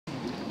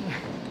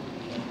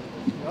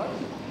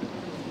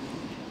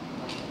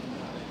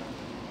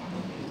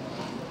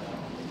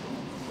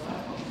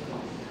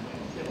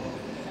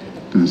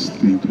Test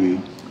 1, 2.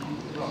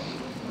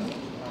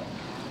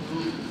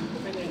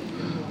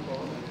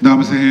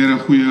 Dames en heren,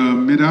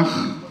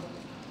 goedemiddag.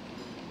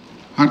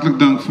 Hartelijk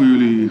dank voor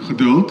jullie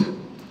geduld.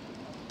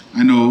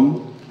 I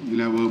know,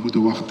 jullie hebben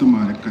moeten wachten,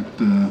 maar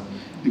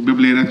ik ben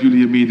blij dat jullie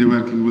je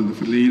medewerking wilden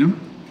verlenen.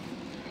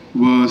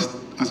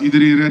 Als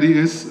iedereen ready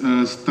is,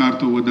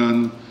 starten we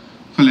dan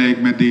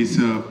gelijk met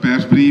deze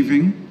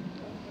persbriefing.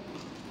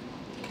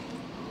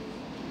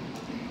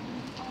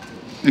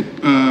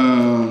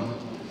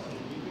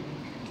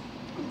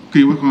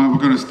 We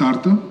kunnen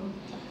starten.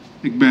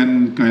 Ik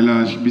ben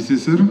Kailash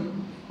Bisisser,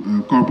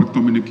 Corporate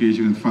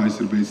Communication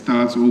Advisor bij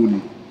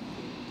TotalEnergies.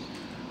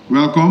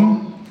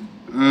 Welkom.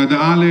 De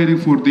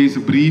aanleiding voor deze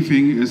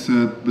briefing is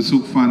het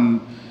bezoek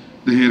van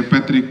de heer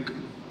Patrick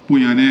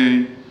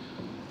Pouyanné,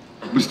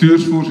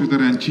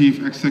 bestuursvoorzitter en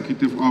Chief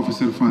Executive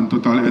Officer van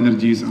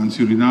TotalEnergies aan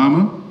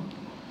Suriname.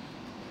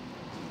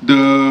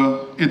 De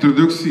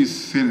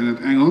introducties zijn in het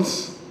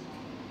Engels,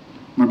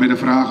 maar bij de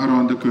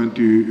vragenronde kunt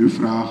u uw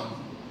vraag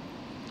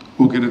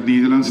ook in het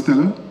Nederlands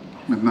stellen,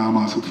 met name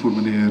als het voor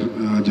meneer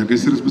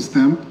Jagisser is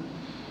bestemd.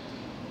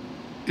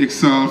 Ik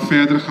zal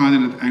verder gaan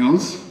in het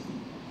Engels.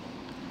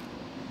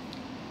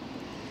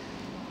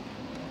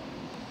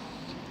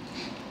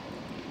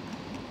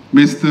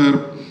 Mr.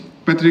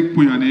 Patrick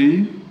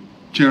Pouyanné,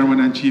 Chairman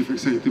and Chief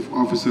Executive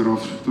Officer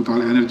of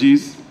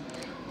TotalEnergies,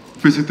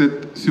 visited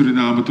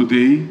Suriname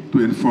today to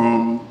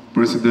inform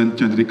President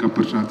Chandrika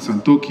Prasad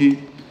Santokhi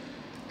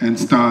and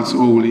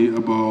StaatsOlie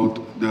about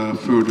the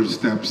further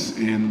steps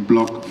in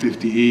Block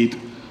 58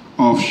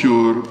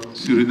 offshore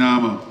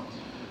Suriname.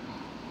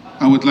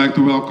 I would like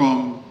to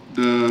welcome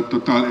the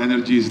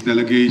TotalEnergies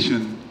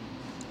delegation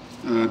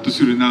to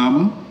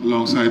Suriname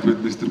alongside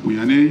with Mr.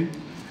 Pouyanné,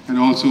 and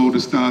also the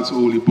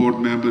StaatsOlie board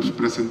members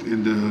present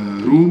in the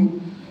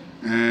room,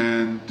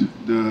 and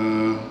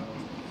the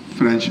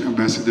French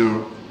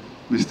ambassador,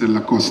 Mr.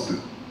 Lacoste.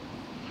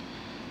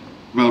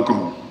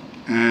 Welcome,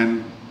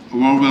 and a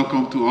warm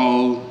welcome to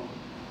all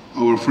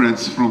our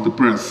friends from the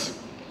press.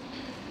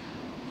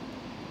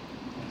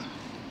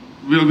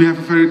 Well, we have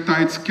a very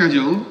tight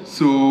schedule,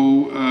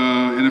 so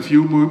in a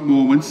few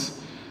moments,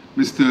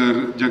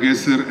 Mr.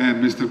 Jagisser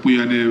and Mr.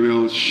 Pouyanné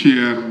will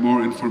share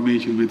more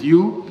information with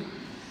you.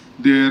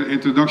 Their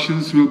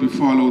introductions will be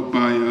followed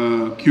by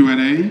a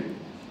Q&A.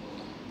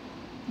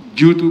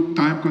 Due to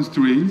time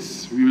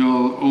constraints, we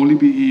will only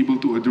be able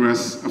to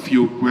address a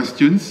few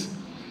questions.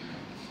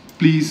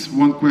 Please,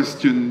 one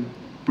question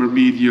per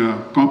media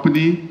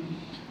company,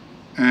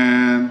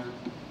 and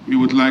we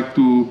would like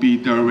to be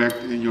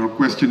direct in your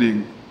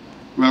questioning.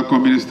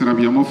 Welcome, Minister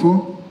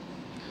Abiamofo.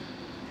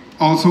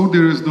 Also,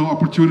 there is no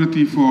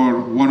opportunity for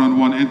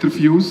one-on-one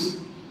interviews.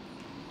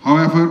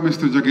 However,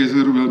 Mr.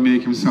 Jagisser will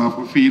make himself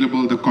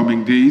available the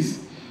coming days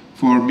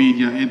for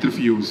media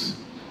interviews.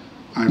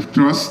 I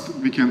trust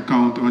we can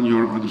count on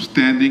your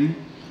understanding,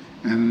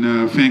 and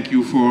thank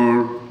you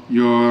for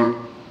your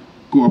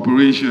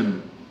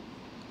cooperation.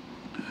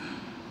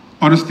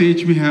 On the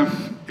stage we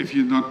have, if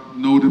you not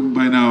know them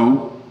by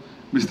now,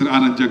 Mr.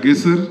 Anand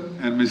Jagisser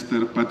and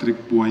Mr.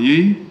 Patrick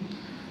Pouyanné.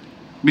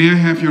 May I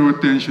have your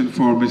attention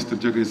for Mr.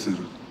 Jagisser?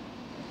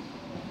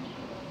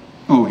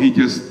 Oh, he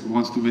just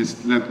wants to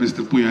let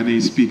Mr.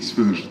 Pouyanné speak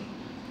first.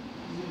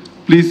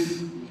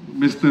 Please,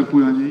 Mr.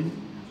 Pouyanné.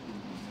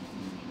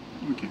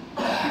 Okay.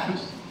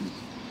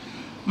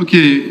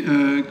 Okay,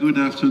 good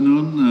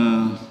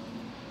afternoon.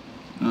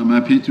 I'm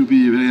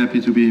very happy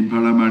to be in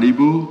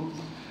Paramaribo.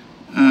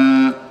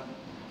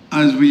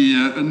 As we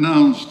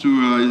announced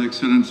to His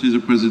Excellency the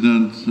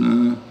President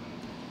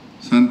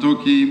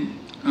Santokhi,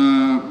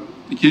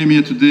 I came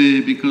here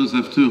today because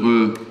after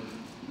a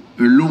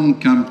long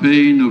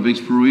campaign of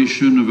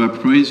exploration, of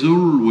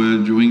appraisal,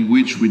 during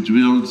which we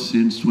drilled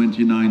since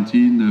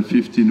 2019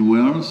 15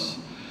 wells,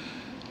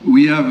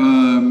 we have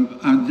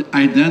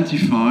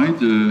identified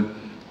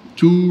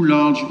two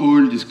large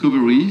oil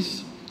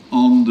discoveries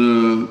on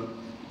the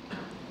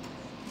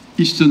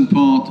eastern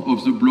part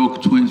of the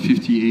block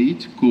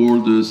 2058,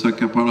 called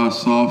Sakapara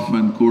South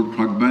and called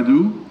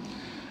Krakbadu,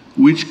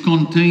 which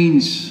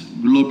contains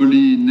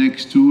globally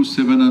next to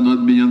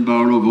 700 million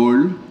barrels of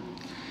oil,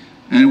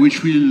 and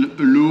which will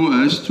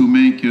allow us to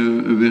make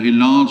a very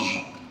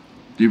large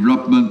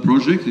development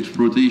project,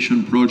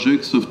 exploitation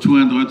projects of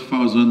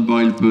 200,000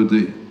 barrels per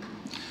day.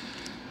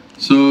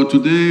 So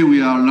today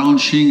we are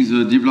launching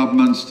the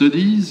development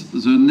studies.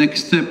 The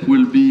next step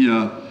will be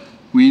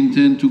we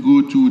intend to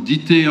go to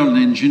detailed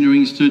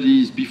engineering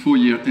studies before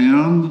year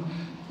end,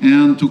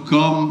 and to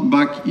come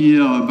back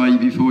here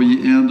before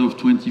the end of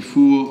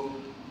 24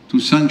 to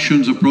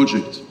sanction the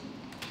project.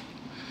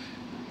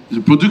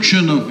 The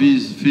production of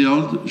this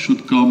field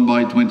should come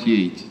by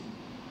 28.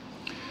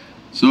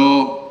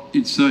 So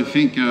it's, I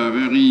think, a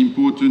very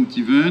important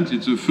event.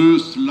 It's the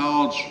first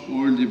large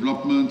oil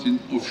development in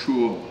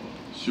offshore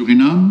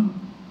Suriname,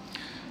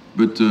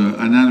 but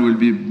Anand will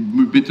be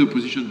better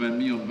positioned than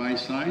me on my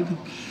side.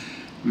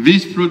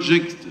 This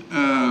project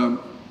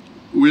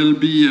will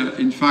be,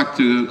 in fact,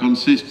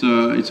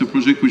 it's a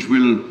project which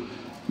will,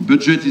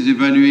 budget is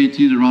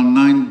evaluated around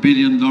 $9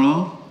 billion.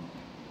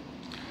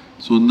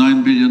 So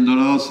 $9 billion,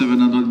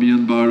 700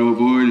 million barrels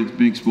of oil, it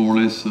makes more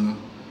or less $12,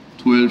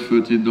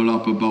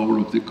 $13 per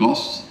barrel of the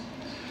cost.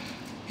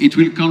 It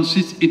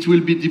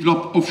will be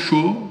developed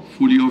offshore,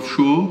 fully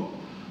offshore,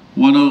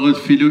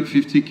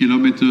 150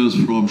 kilometers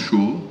from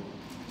shore.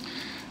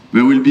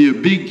 There will be a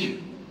big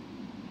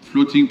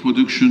floating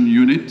production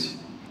unit,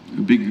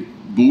 a big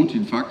boat,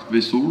 in fact,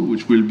 vessel,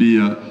 which will be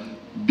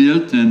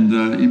built and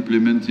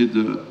implemented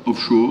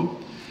offshore.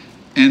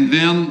 And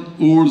then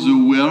all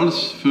the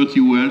wells,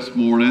 30 wells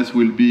more or less,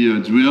 will be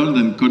drilled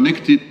and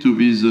connected to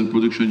this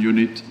production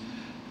unit.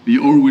 The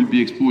oil will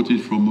be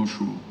exported from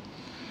offshore.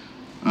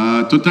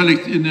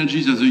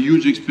 TotalEnergies has a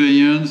huge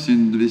experience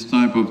in this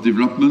type of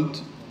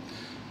development.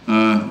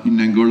 In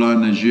Angola,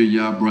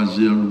 Nigeria,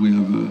 Brazil, we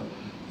have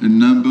a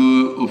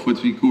number of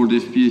what we call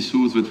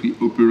FPSOs that we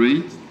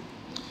operate.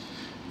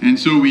 And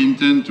so we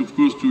intend, of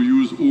course, to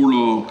use all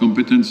our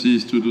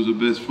competencies to do the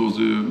best for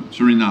the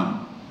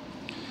Suriname.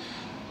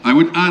 I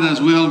would add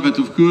as well that,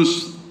 of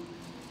course,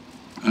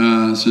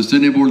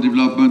 sustainable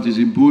development is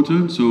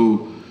important.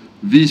 So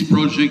this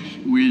project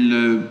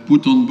will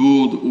put on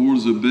board all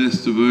the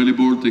best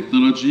available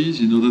technologies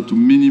in order to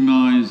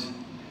minimize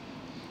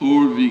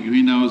all the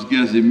greenhouse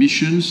gas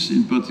emissions.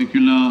 In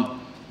particular,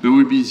 there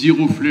will be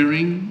zero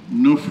flaring,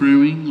 no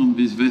flaring on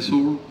this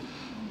vessel,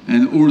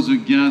 and all the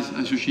gas,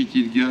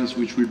 associated gas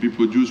which will be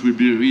produced will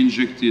be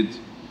reinjected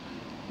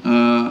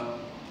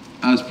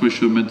as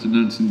pressure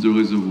maintenance in the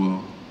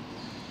reservoir.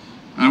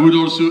 I would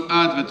also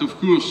add that, of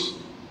course,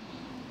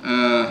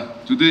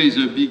 today is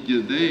a big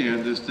day, I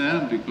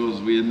understand,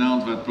 because we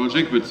announced that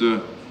project, but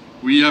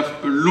we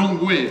have a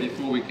long way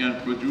before we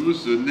can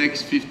produce. The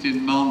next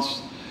 15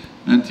 months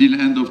until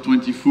end of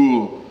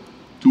 24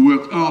 to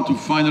work hard to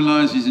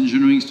finalize these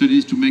engineering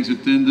studies, to make the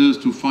tenders,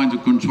 to find the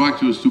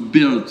contractors, to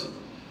build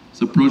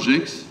the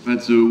projects.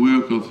 That's the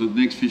work of the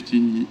next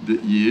 15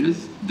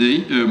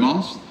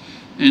 months.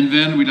 And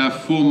then we'll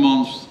have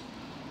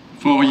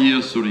 4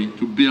 years,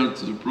 to build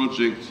the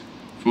project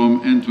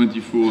from end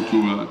 24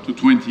 to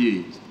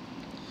 28.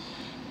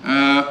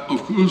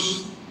 Of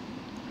course,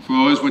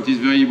 for us, what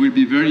will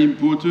be very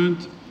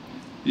important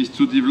is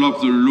to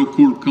develop the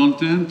local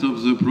content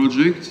of the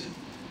project.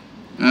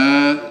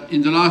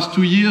 In the last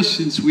 2 years,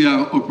 since we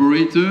are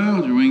operator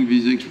during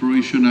this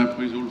exploration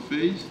appraisal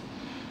phase,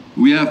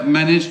 we have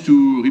managed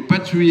to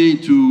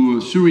repatriate to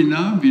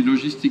Suriname the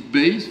logistic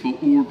base for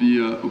all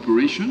the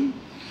operation.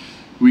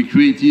 We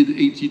created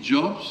 80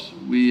 jobs.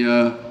 We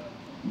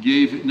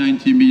gave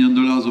 $90 million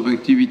of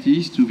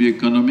activities to the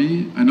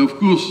economy. And of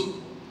course,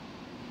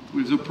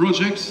 with the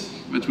projects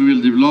that we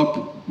will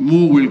develop,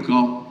 more will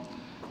come.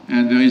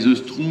 And there is a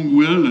strong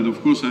will, and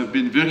of course I've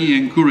been very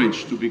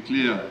encouraged, to be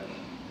clear,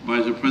 by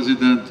the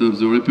President of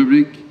the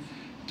Republic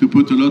to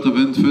put a lot of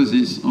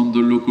emphasis on the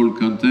local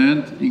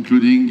content,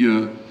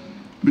 including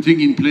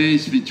putting in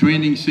place the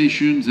training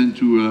sessions and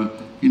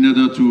in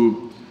order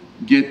to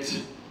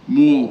get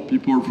more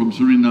people from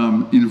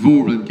Suriname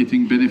involved and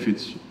getting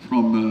benefits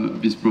from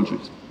this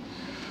project.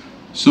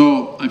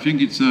 So I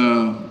think it's,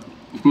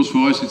 of course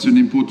for us it's an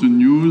important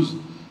news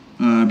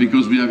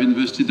because we have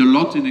invested a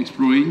lot in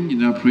exploring,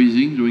 in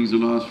appraising during the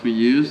last 3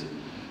 years.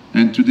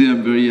 And today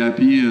I'm very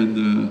happy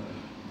and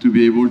to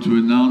be able to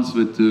announce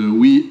that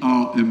we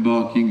are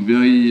embarking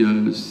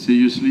very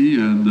seriously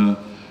and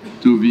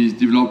to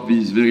develop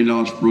this very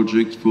large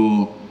project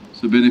for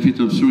the benefit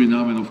of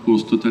Suriname and of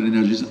course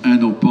TotalEnergies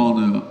and our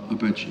partner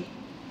Apache.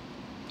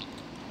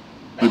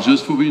 But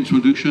just for the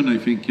introduction, I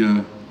think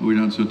I will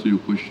answer to your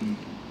question.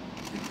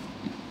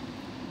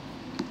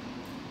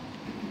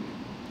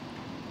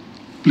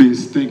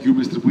 Please, thank you,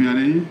 Mr.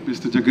 Puyane.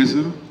 Mr.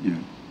 Jageser. Yeah.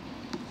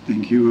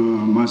 Thank you,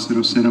 Master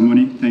of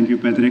Ceremony. Thank you,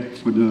 Patrick,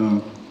 for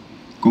the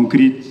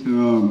concrete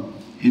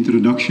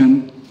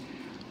introduction.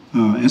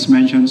 As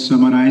mentioned,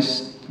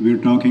 summarized, we're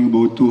talking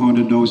about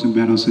 200,000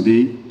 barrels a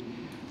day.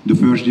 The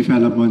first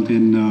development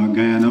in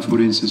Guyana, for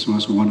instance,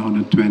 was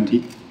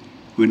 120.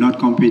 We're not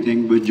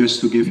competing, but just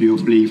to give you a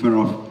flavor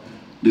of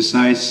the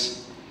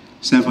size,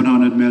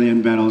 700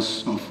 million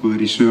barrels of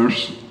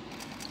reserves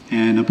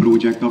and a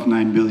project of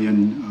 9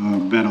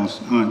 billion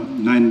barrels,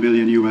 9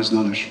 billion US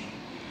dollars.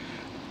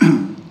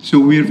 So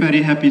we're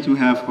very happy to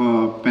have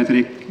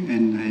Patrick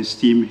and his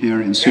team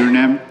here in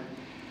Suriname.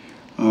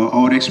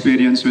 Our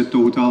experience with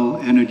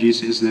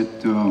TotalEnergies is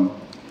that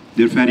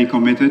they're very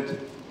committed.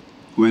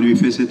 When we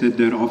visited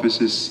their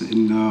offices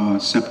in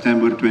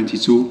September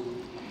 22,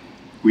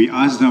 we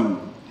asked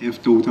them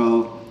if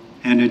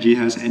TotalEnergies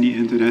has any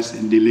interest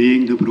in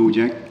delaying the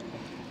project.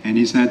 And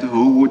he said,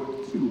 how would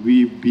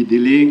we be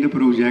delaying the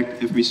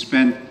project if we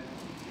spent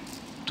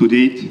to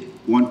date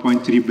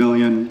 1.3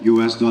 billion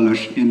US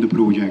dollars in the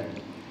project?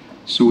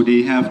 So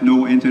they have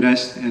no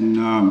interest,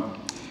 and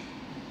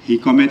he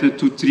committed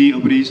to 3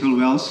 appraisal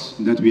wells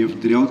that we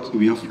have drilled.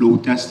 We have flow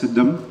tested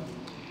them,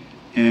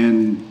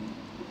 and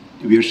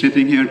we are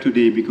sitting here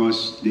today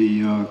because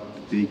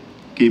they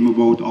came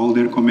about all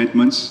their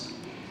commitments.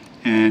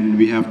 and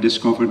we have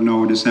discovered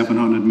now the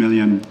 700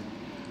 million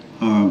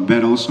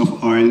barrels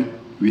of oil.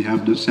 We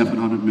have the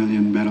 700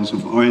 million barrels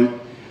of oil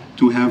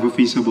to have a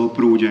feasible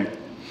project.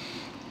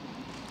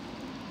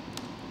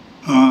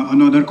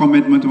 Another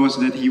commitment was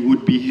that he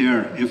would be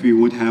here if we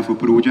would have a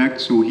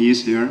project, so he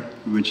is here,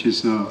 which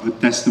is a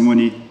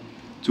testimony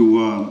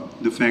to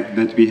the fact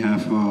that we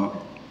have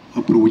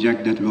a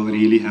project that will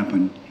really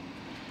happen.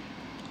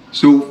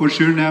 So for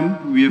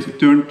Suriname, we have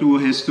turned to a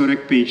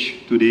historic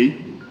page today.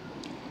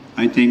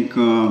 I think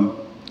the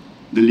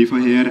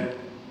Lieveheer,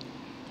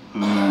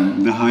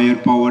 the higher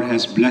power,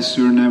 has blessed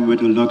Suriname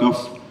with a lot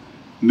of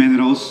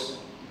minerals.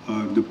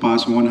 The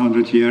past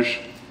 100 years,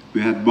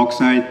 we had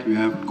bauxite, we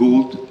have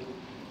gold,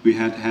 we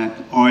had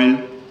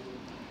oil,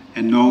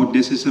 and now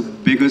this is the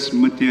biggest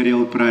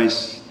material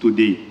price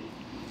today.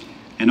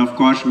 And of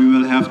course, we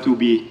will have to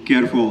be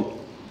careful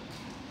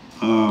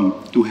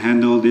to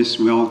handle this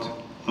wealth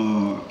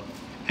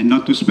and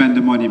not to spend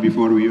the money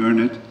before we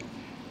earn it,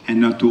 and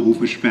not to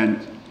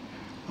overspend,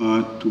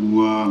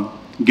 to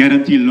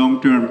guarantee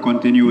long-term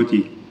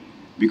continuity,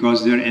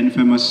 because there are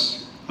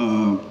infamous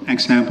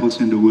examples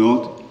in the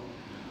world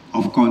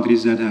of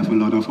countries that have a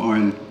lot of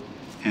oil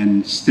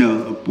and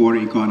still a poor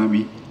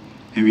economy.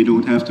 And we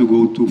don't have to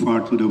go too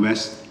far to the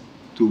west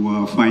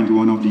to find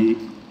one of the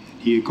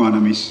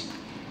economies,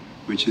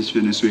 which is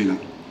Venezuela.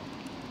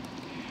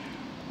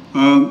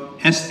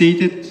 As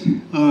stated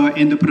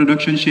in the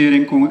production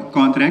sharing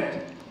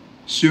contract,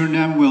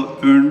 Suriname will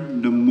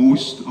earn the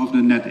most of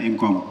the net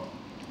income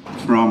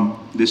from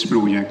this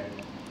project.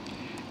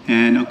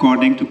 And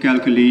according to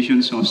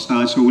calculations of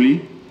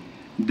Staatsolie,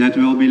 that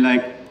will be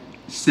like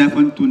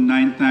 7 to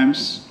 9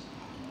 times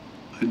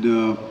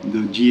the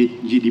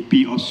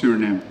GDP of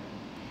Suriname.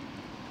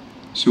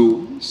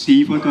 So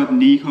 7 tot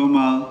 9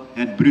 maal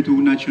het bruto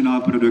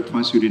nationaal product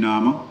van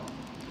Suriname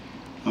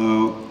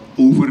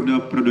over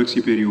de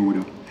productieperiode.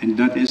 En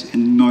dat is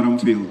enorm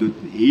veel.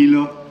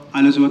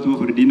 Alles wat we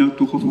verdienen,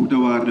 toegevoegde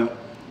waarde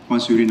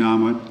van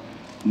Suriname,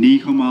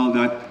 9 maal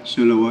dat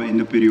zullen we in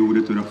de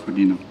periode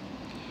terugverdienen.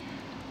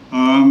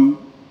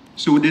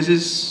 So this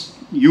is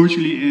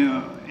hugely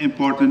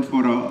important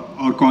for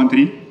our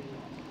country.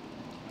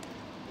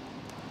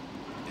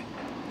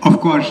 Of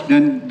course,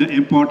 then the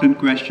important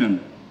question,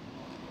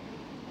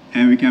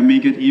 and we can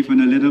make it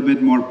even a little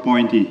bit more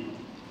pointy,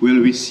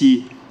 will we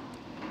see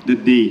the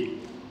day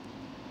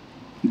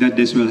that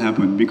this will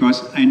happen?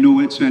 Because I know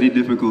it's very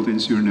difficult in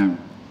Suriname.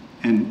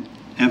 And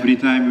every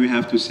time we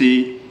have to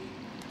say,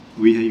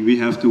 we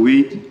have to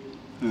wait.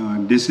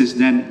 This is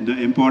then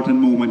the important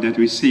moment that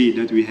we say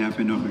that we have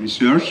enough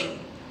research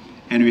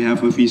and we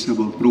have a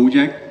feasible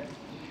project.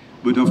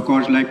 But of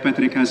course, like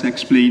Patrick has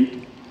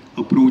explained,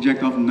 a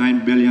project of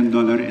 $9 billion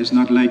is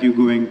not like you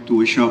going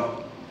to a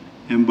shop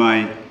and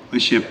buy a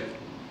ship.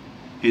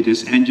 It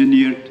is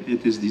engineered,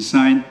 it is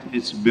designed,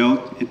 it's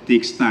built, it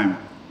takes time.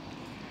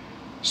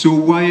 So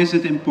why is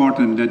it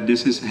important that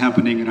this is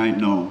happening right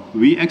now?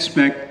 We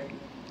expect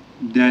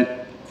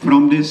that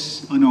from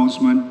this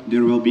announcement,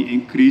 there will be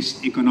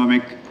increased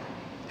economic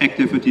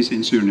activities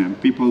in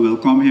Suriname. People will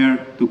come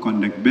here to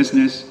conduct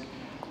business,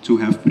 to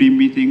have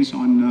pre-meetings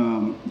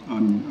on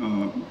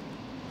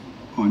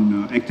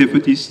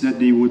activities that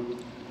they would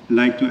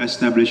like to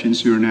establish in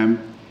Suriname.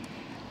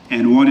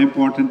 And one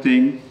important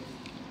thing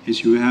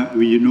is we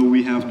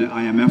have the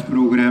IMF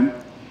program.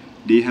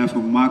 They have a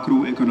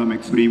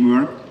macroeconomic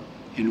framework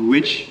in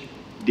which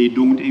they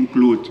don't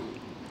include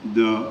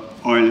the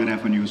oil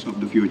revenues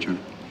of the future.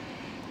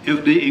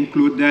 If they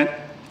include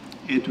that,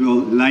 it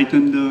will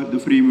lighten the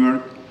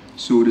framework,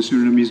 so the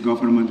Surinamese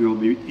government will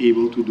be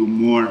able to do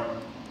more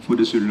for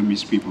the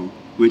Surinamese people,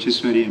 which is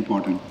very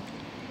important.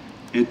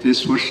 It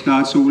is for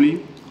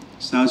Staatsolie,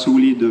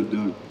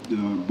 the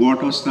board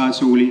of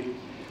Staatsolie,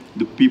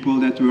 the people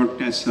that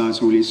work at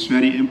Staatsolie is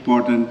very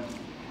important.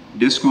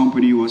 This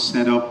company was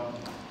set up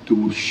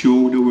to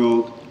show the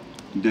world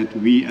that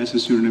we as a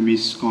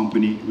Surinamese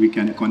company, we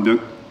can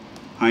conduct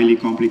highly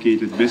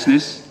complicated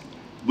business,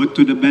 but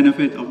to the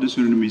benefit of the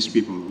Surinamese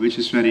people, which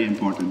is very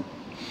important.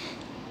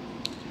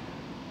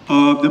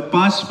 The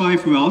past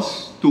 5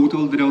 wells,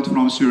 Total drilled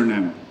from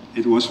Suriname.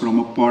 It was from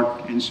a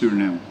port in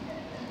Suriname.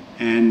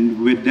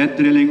 And with that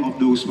drilling of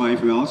those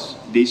 5 wells,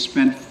 they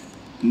spent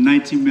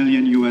 $90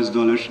 million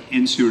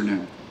in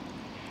Suriname.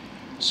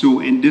 So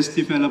in this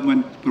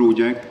development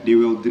project, they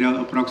will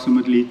drill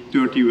approximately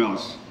 30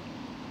 wells.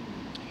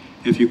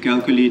 If you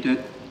calculate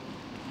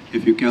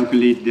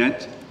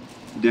that,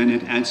 then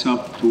it adds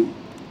up to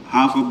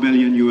 $500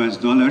 million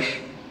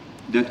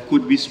that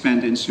could be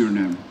spent in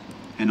Suriname.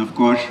 And of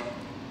course,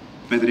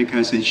 Patrick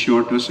has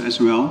assured us as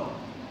well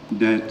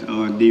that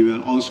they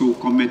will also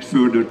commit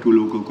further to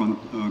local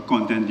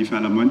content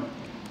development,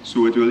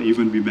 so it will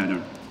even be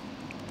better.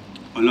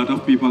 A lot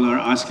of people are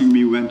asking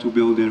me when to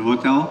build their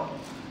hotel.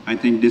 I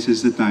think this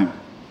is the time.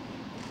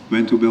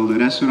 When to build the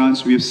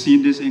restaurants. We have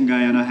seen this in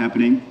Guyana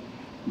happening,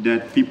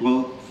 that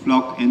people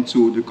flock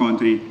into the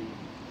country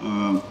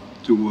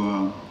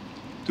to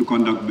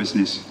conduct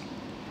business.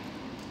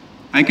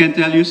 I can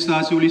tell you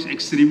Staatsolie is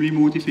extremely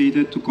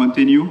motivated to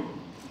continue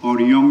our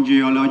young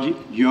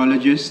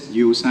geologists,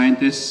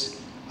 geoscientists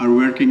are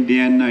working day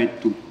and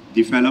night to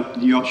develop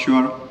the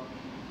offshore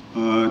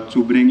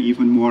to bring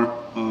even more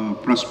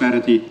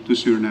prosperity to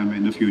Suriname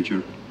in the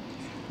future.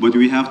 But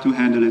we have to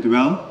handle it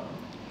well.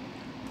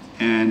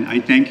 And I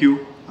thank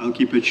you. I'll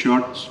keep it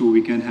short so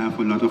we can have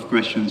a lot of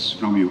questions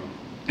from you.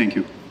 Thank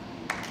you.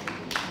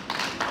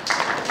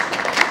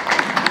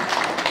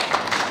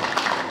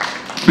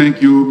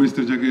 Thank you,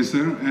 Mr.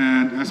 Jageser.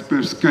 And as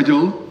per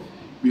schedule,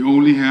 we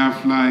only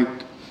have like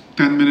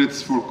 10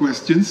 minutes for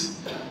questions.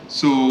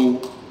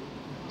 So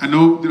I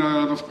know there are a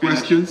lot of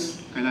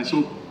questions.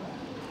 So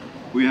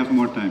we have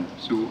more time.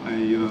 So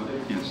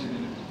yes.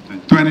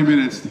 20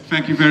 minutes.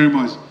 Thank you very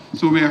much.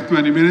 So we have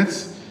 20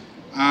 minutes.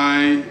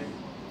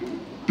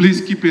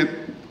 Please keep it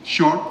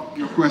short,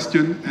 your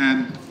question,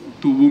 and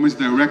to whom it's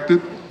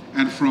directed,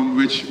 and from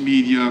which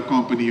media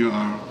company you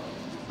are.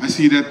 I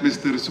see that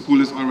Mr.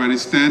 Sukul is already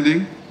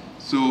standing,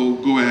 so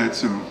go ahead,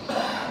 sir.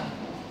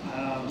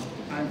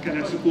 I'm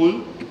Kenneth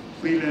Sukul,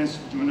 freelance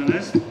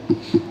journalist.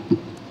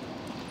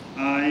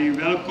 I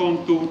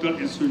welcome Total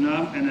in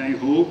Suriname, and I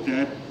hope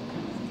that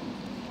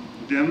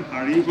their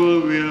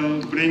arrival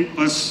will bring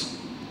us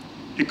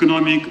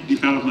economic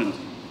development.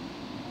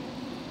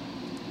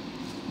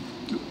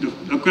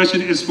 The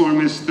question is for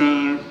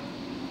Mr.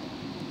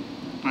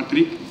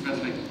 Patrick.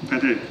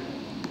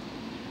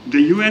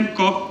 The UN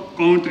COP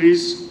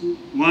countries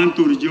want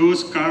to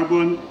reduce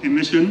carbon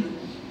emission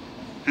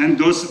and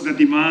thus the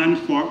demand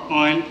for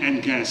oil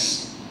and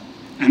gas,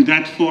 and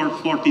that for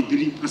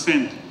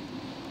 43%.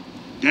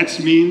 That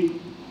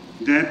means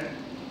that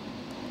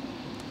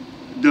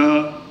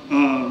the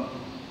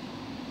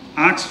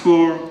ask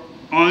for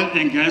oil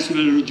and gas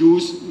will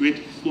reduce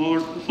with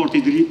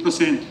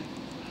 43%.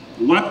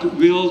 What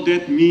will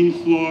that mean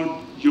for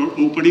your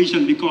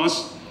operation?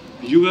 Because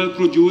you will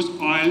produce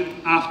oil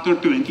after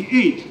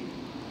 28.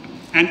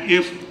 And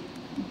if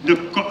the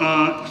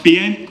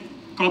VN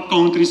COP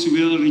countries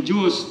will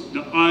reduce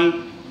the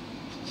oil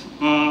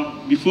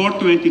before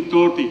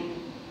 2030,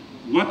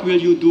 what will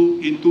you do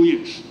in 2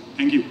 years?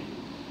 Thank you.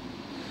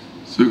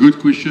 It's a good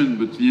question,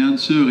 but the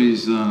answer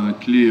is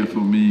clear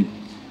for me.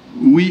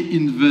 We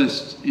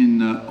invest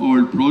in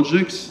oil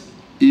projects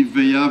if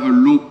they have a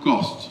low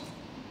cost,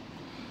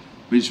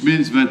 which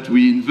means that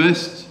we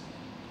invest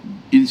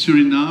in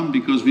Suriname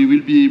because we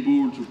will be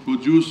able to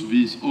produce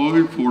this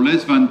oil for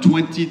less than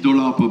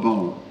 $20 per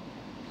barrel.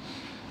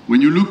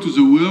 When you look to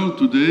the world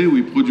today,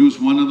 we produce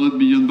 100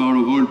 million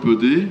barrels of oil per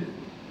day.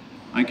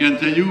 I can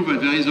tell you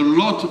that there is a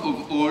lot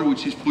of oil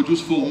which is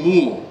produced for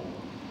more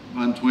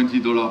than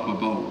 $20 per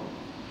barrel.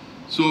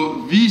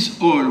 So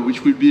this oil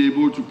which we'll be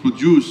able to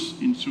produce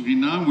in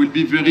Suriname will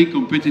be very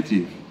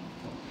competitive.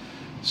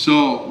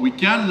 So we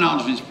can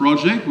launch this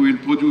project, we will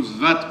produce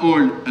that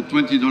oil at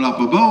 $20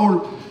 per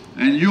barrel,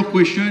 and your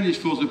question is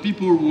for the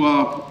people who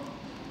are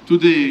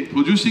today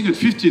producing at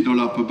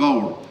 $50 per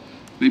barrel.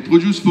 They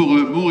produce for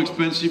a more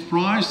expensive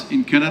price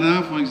in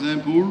Canada, for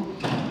example,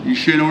 in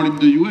shale oil in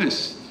the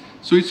US.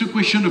 So it's a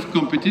question of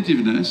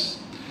competitiveness.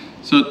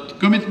 So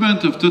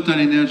commitment of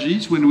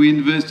TotalEnergies when we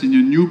invest in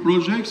a new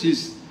project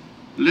is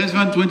less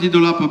than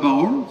 $20 per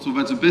barrel, so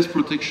that's the best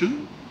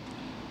protection.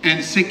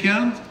 And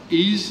second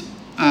is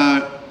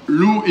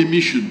low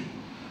emission,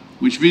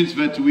 which means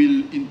that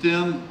we'll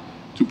intend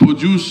to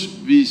produce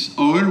this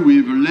oil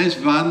with less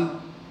than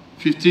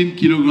 15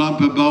 kilograms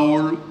per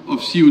barrel of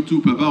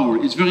CO2 per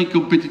barrel. It's very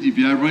competitive.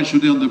 The average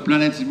today on the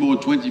planet is more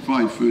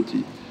 25,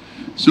 30.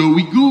 So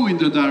we go in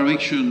the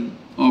direction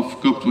of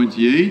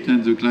COP28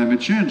 and the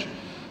climate change.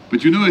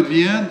 But you know, at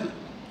the end,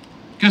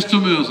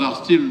 customers are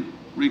still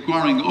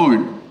requiring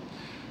oil.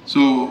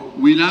 So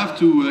we'll have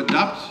to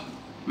adapt.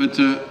 But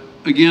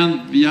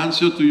again, the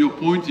answer to your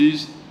point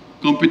is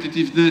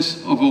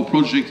competitiveness of our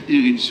project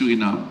here in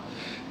Suriname.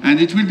 And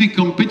it will be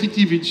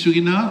competitive in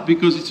Suriname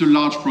because it's a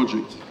large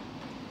project,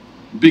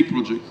 big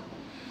project.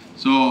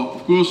 So,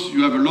 of course,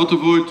 you have a lot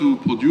of oil to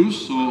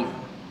produce, so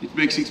it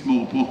makes it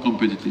more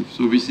competitive.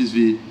 So this is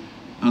the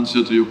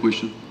answer to your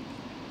question.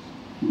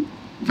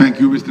 Thank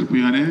you, Mr.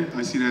 Puyane.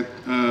 I see that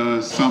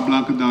Sam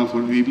Blankendal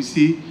from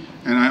ABC,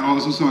 and I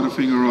also saw the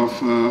finger of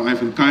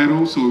Ivan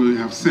Cairo. So we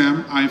have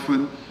Sam,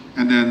 Ivan,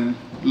 and then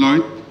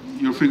Lloyd.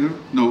 Your finger?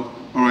 No.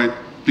 All right.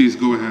 Please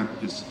go ahead.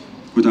 Yes.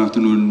 Good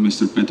afternoon,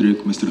 Mr. Patrick,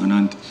 Mr.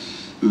 Anand.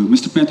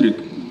 Mr. Patrick,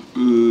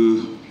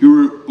 you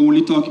were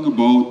only talking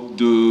about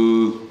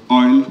the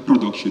oil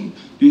production.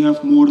 Do you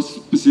have more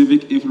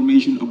specific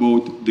information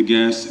about the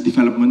gas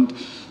development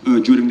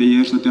during the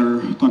years that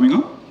are coming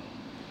up?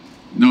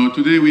 No,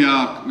 today we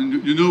are,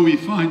 you know, we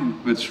find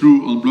that's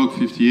true on Block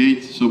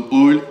 58, some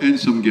oil and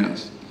some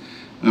gas.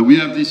 We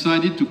have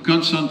decided to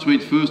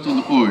concentrate first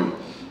on oil.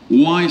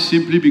 Why?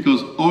 Simply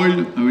because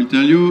oil, I will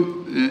tell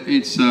you,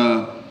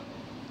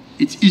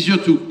 it's easier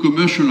to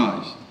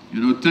commercialize.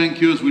 You know,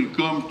 tankers will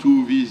come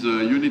to this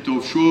unit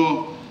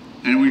offshore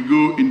and will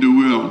go in the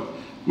world.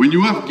 When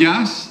you have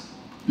gas,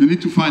 you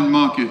need to find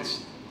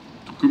markets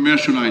to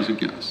commercialize the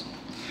gas.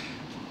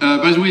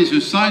 By the way,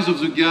 the size of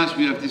the gas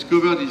we have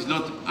discovered is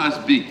not as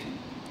big.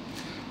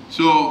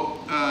 So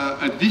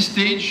at this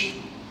stage,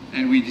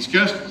 and we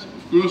discussed,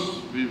 of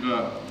course, with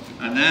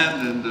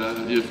Anand and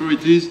the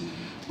authorities,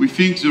 we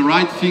think the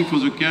right thing for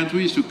the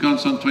country is to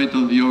concentrate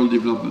on the oil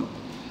development.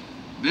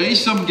 There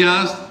is some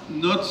gas,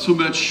 not so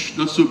much,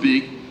 not so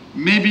big.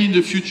 Maybe in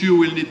the future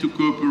we'll need to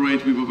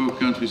cooperate with other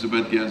countries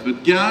about gas.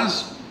 But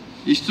gas,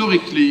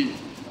 historically,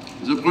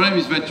 the problem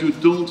is that you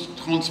don't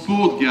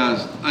transport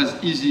gas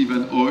as easy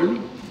than oil.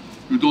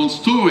 You don't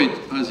store it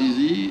as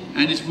easy,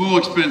 and it's more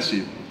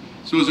expensive.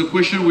 So the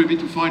question will be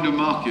to find a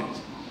market.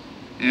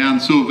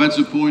 And so that's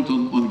the point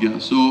on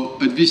gas. So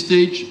at this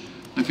stage,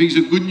 I think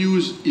the good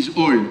news is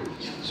oil.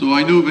 So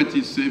I know that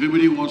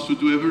everybody wants to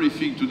do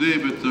everything today,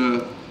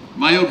 but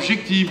my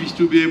objective is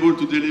to be able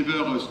to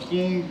deliver a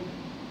strong,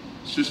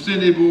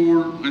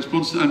 sustainable,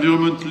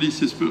 environmentally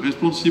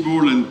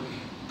responsible and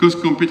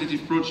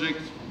cost-competitive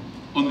project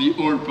on the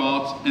oil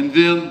part. And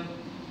then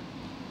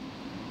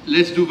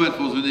let's do that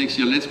for the next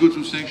year. Let's go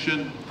to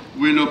sanction.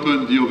 We'll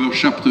open the other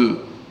chapter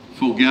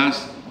for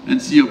gas and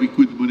see how we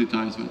could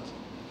monetize that.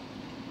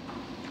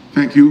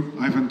 Thank you.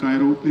 Ivan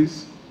Cairo,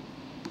 please.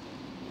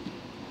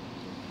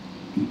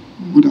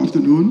 Good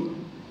afternoon.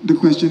 The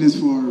question is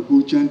for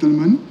both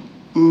gentlemen.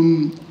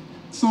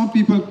 Some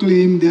people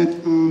claim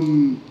that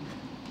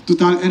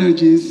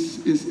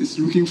TotalEnergies is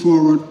looking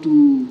forward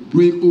to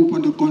break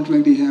open the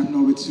contract they have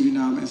now with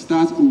Suriname and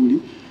start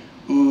only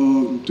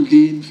to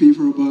gain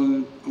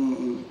favorable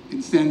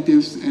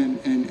incentives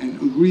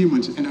and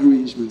agreements and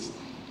arrangements.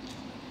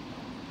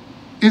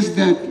 Is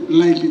that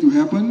likely to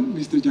happen,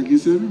 Mr.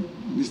 Jagisser,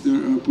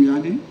 Mr.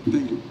 Puyane?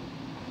 Thank you.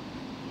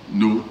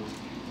 No.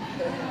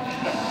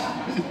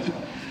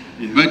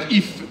 But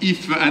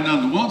if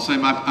Anand wants,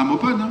 I'm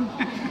open.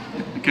 Huh?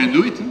 I can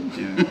do it.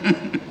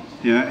 Huh?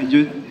 Yeah,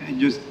 I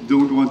just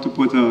don't want to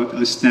put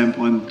a stamp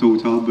on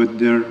Total, but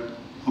they're,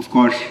 of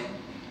course,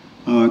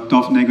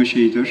 tough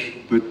negotiators,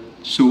 but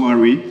so are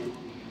we.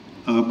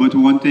 But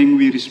one thing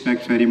we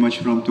respect very much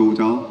from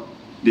Total,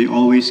 they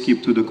always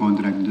keep to the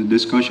contract. The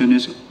discussion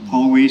is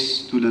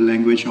always to the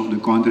language of the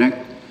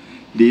contract.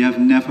 They have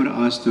never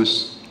asked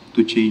us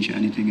to change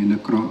anything in the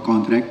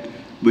contract,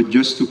 but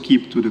just to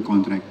keep to the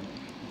contract.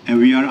 And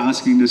we are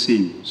asking the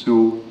same.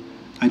 So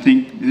I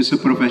think it's a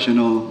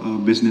professional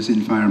business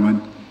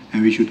environment,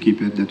 and we should keep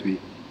it that way.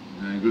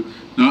 Very good.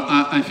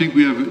 Now, I think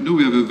we have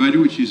a value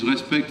which is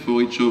respect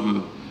for each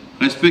other.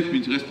 Respect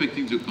means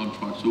respecting the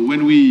contract. So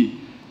when we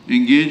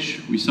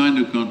engage, we sign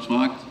the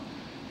contract,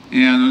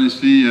 and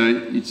honestly,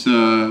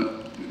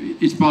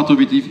 it's part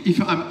of it.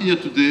 If I'm here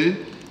today,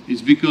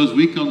 it's because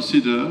we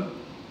consider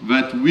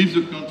that with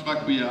the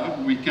contract we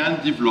have, we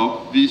can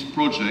develop this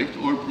project,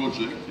 oil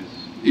project,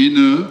 in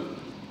a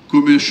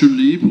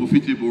commercially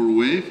profitable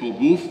way for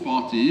both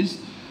parties.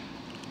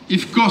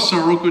 If costs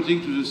are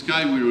rocketing to the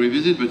sky, we'll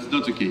revisit, but it's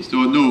not the case.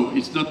 So no,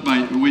 it's not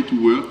my way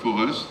to work for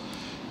us.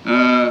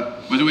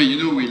 By the way,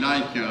 you know, we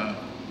like,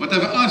 what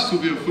I've asked to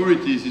the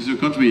authorities is the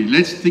country,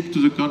 let's stick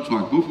to the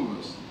contract, both of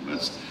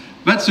us.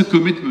 That's a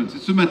commitment.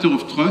 It's a matter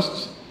of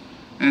trust,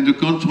 and the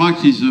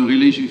contract is a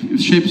relationship,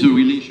 shapes a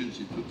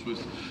relationship of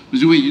trust. By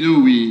the way, you know,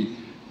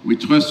 we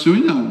trust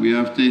Suriname. We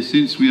have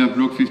since we have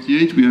Block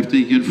 58, we have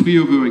taken 3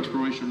 other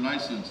exploration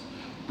licenses.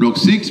 Block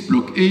 6,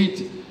 Block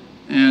 8,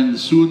 and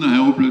soon I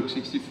hope Block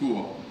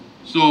 64.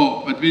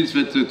 So that means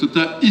that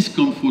Total is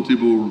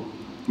comfortable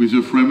with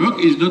the framework.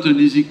 It's not an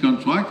easy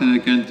contract, and I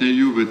can tell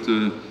you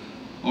that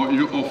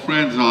our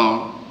friends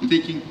are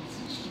taking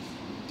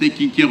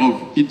care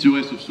of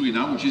interests of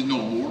Suriname, which is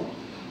normal.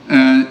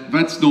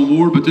 That's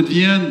normal, but at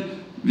the end,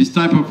 this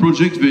type of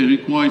project, they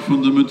require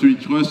fundamentally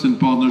trust and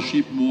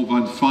partnership more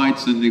than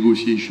fights and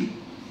negotiation.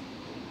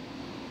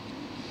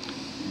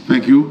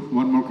 Thank you.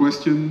 One more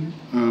question.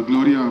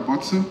 Gloria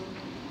Botse.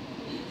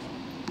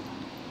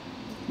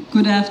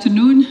 Good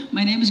afternoon.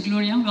 My name is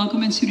Gloria.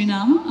 Welcome in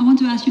Suriname. I want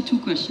to ask you 2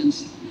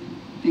 questions.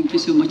 Thank you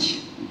so much.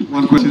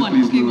 One question,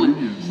 please, okay, Gloria.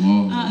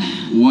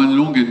 One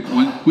long and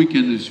one quick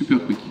and super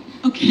quick.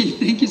 Okay,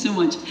 thank you so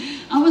much.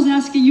 I was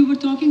asking, you were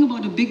talking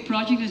about a big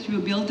project that you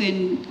were built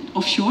in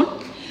offshore.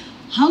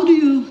 How do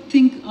you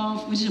think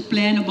of, which is a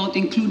plan about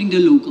including the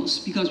locals?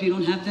 Because we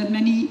don't have that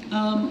many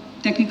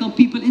technical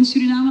people in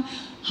Suriname.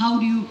 How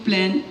do you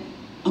plan,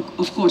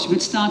 of course,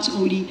 with starts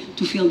only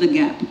to fill the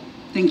gap?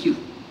 Thank you.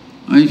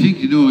 I think,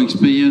 you know,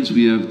 experience,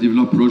 we have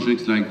developed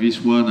projects like this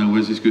one I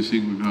was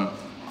discussing with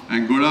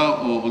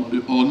Angola,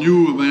 or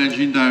new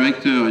managing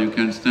director, you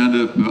can stand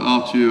up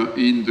Arthur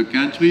in the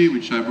country,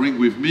 which I bring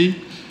with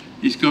me.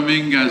 He's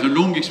coming as a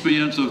long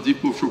experience of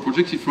deep offshore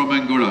projects. He's from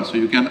Angola, so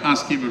you can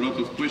ask him a lot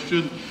of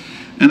questions.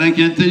 And I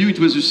can tell you it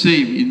was the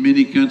same in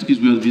many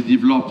countries where we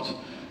developed.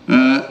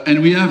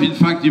 And we have, in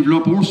fact,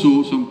 developed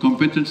also some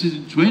competencies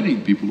in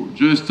training people.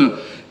 Just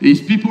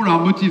if people are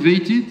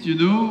motivated, you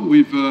know,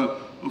 with,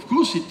 of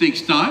course, it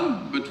takes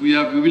time, but we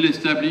will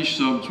establish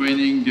some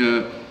training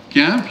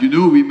camp. You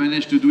know, we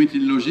managed to do it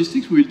in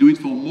logistics. We will do it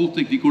for more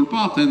technical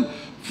part. And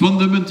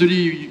fundamentally,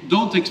 you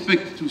don't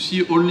expect to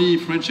see only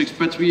French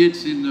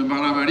expatriates in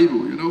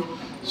Marabaribo, you know.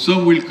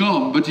 Some will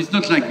come, but it's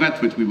not like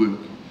that that we work.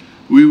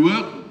 We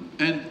work,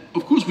 and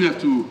of course we have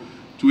to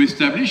to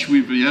establish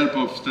with the help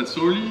of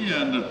Statsoli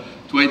and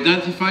to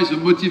identify the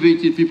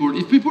motivated people.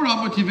 If people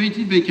are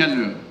motivated, they can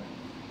learn.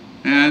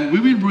 And we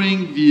will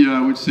bring the,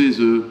 I would say,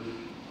 the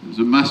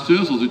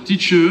masters or the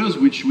teachers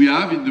which we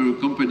have in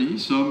the company,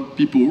 some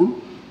people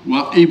who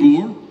are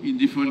able in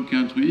different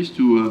countries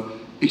to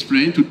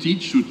explain, to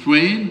teach, to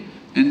train,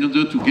 in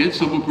order to get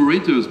some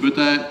operators. But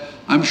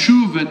I'm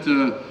sure that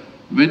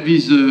when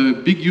this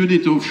big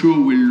unit offshore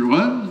will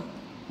run,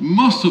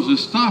 most of the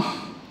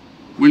staff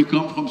will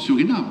come from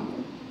Suriname,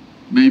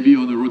 maybe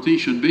on a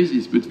rotation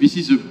basis. But this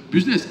is a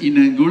business. In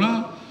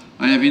Angola,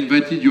 I have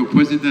invited your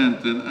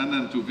president and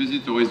Anand to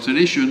visit our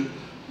installation.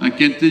 I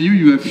can tell you,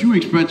 you have few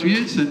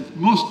expatriates, and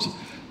most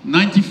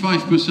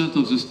 95%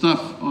 of the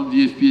staff on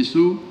the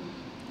FPSO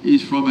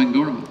is from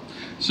Angola.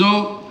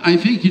 So I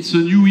think it's a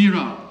new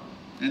era,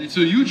 and it's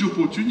a huge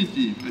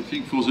opportunity, I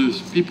think, for the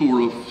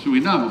people of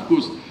Suriname. Of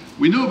course,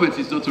 we know that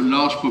it's not a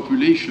large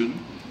population,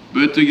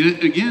 but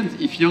again,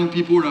 if young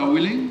people are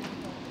willing,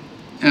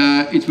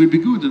 it will be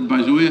good. And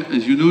by the way,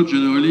 as you know,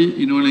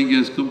 generally in oil and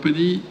gas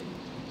company,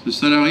 the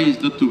salary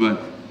is not too bad.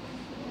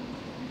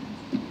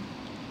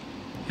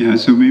 Yeah,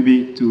 so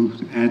maybe to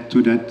add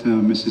to that,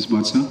 Mrs.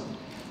 Botsa.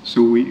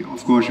 So we,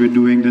 of course, we're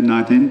doing the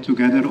NATIN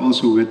together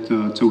also with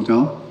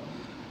Total.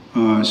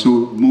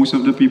 So most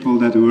of the people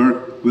that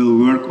will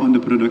work on the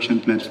production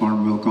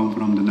platform will come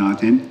from the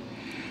NATIN.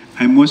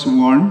 I must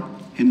warn,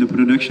 in the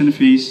production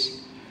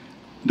phase,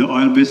 the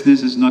oil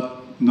business is not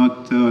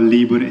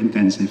labor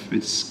intensive,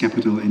 it's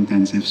capital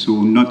intensive.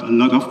 So not a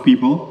lot of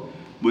people,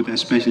 but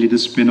especially the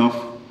spin-off,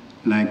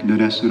 like the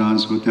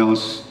restaurants,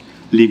 hotels,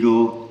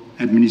 legal,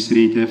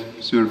 administrative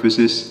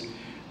services,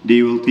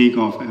 they will take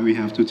off, and we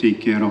have to take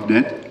care of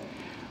that.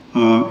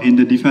 In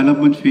the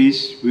development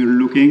phase, we're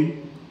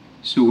looking,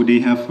 so they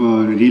have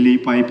relay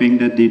piping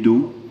that they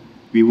do.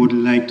 We would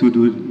love to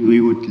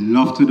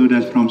do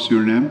that from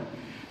Suriname,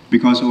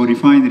 because our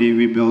refinery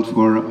we built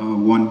for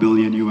 $1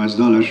 billion US.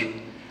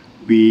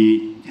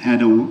 We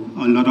had a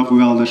lot of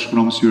welders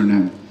from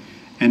Suriname,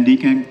 and they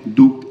can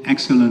do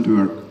excellent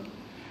work.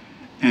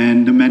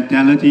 And the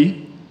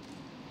mentality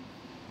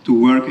to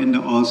work in the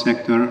oil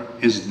sector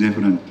is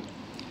different.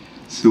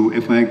 So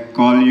if I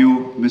call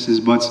you, Mrs.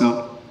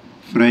 Botsa,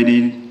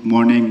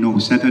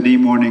 Saturday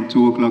morning,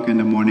 2 o'clock in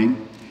the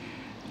morning,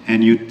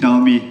 and you tell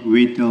me,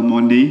 wait till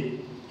Monday,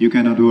 you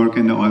cannot work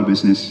in the oil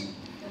business.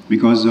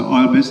 Because the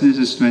oil business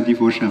is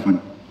 24/7.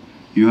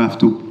 You have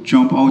to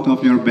jump out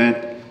of your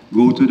bed,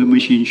 go to the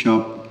machine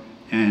shop,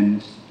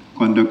 and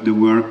conduct the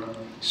work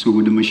so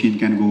the machine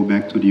can go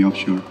back to the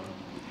offshore.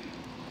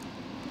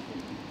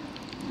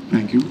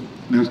 Thank you.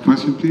 Next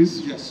question,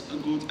 please. Yes,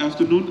 good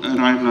afternoon,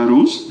 Ryan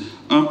LaRose.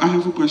 I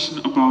have a question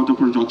about the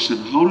production.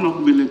 How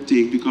long will it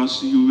take?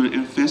 Because you will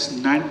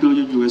invest $9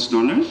 billion US,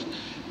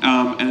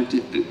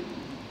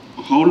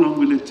 how long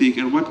will it take,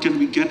 and what can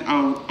we get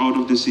out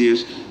of this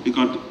years?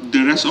 Because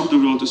the rest of the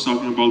world is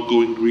talking about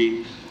going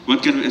green.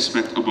 What can we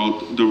expect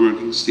about the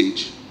working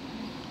stage?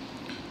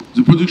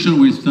 The production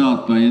will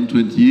start by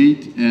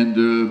N28, and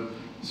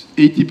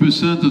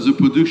 80% of the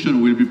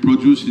production will be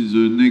produced in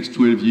the next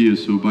 12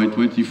 years. So by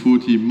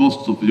 2040,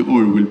 most of the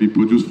oil will be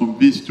produced from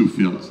these two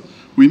fields.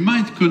 We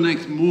might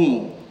connect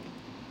more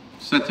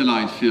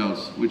satellite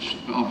fields, which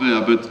are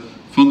there, but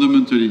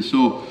fundamentally.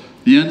 So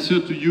the answer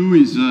to you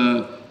is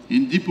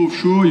in deep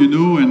offshore, you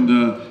know, and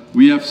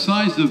we have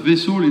sized the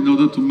vessel in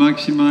order to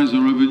maximize the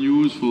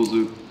revenues for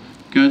the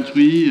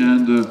country,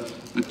 and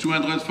at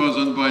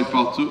 200,000 barrels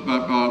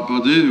per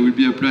day, there will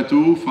be a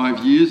plateau,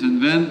 5 years,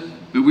 and then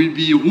there will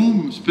be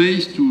room,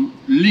 space to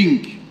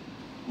link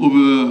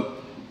over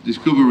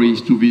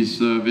discoveries to this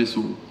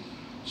vessel.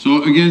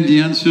 So again, the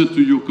answer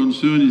to your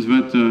concern is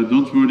that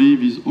don't worry,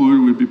 this oil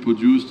will be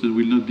produced and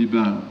will not be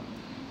banned,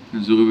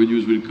 and the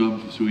revenues will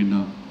come to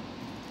Suriname.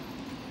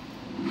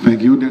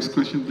 Thank you. Next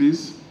question,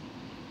 please.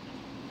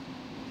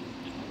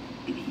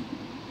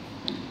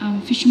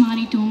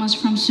 Fishmari Thomas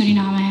from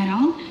Suriname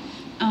Herald.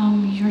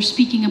 You're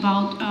speaking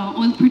about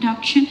oil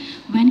production.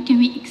 When can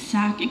we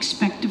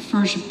expect the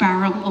first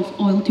barrel of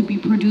oil to be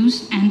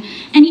produced? And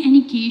any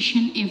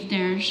indication if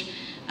there's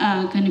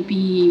going to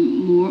be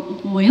more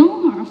oil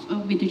or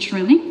with the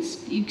drillings?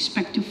 Do you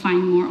expect to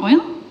find more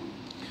oil?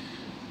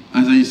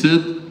 As I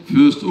said,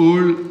 first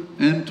oil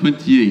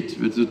N28,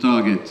 that's the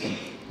target.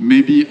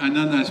 Maybe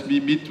Anand asked me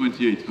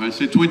mid-28. I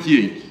said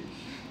 28.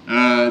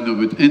 No,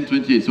 but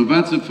N28. So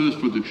that's the first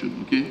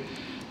production, okay?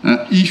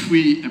 If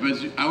we,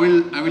 I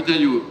will tell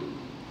you,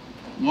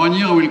 1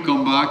 year I will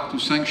come back to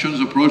sanction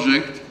the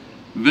project,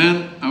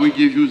 then I will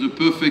give you the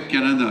perfect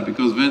calendar,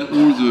 because then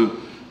all the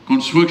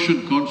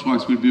construction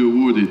contracts will be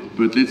awarded.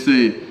 But let's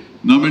say,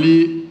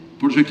 normally,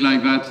 project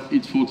like that,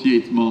 it's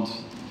 48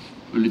 months,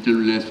 a little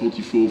less,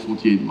 44,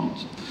 48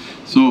 months.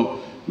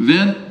 So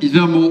then, is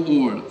there more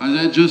oil? As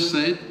I just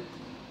said,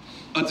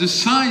 at the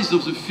size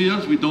of the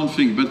fields, we don't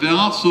think, but there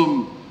are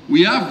some,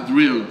 we have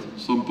drilled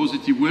some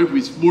positive wells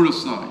with smaller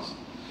size.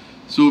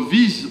 So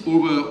these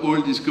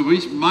oil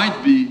discoveries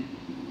might be,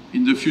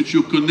 in the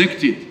future,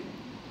 connected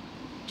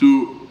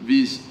to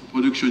this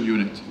production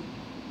unit.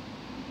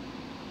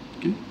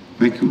 Okay?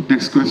 Thank you.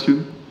 Next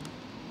question.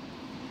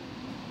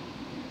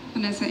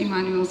 Vanessa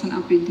Emmanuels on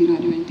APD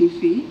Radio and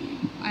TV.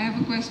 I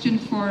have a question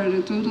for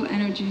the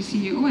TotalEnergies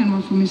CEO and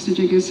one for Mr.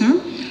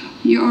 Jagisser.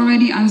 You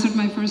already answered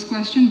my first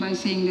question by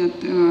saying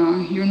that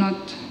you're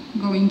not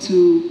going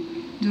to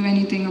do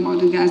anything about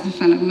the gas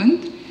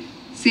development.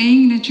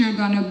 Saying that you're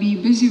gonna be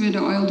busy with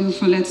the oil deal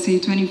for, let's say,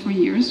 24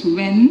 years,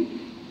 when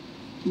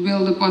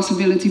will the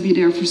possibility be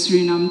there for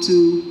Suriname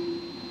to,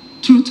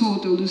 through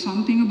Total, do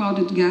something about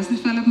the gas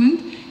development?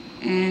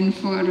 And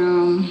for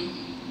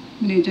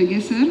Mr.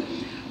 Jagisser,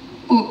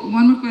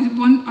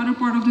 one other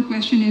part of the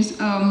question is,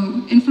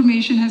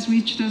 information has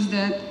reached us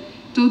that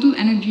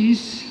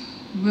TotalEnergies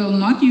will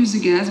not use the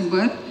gas,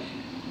 but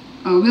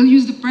will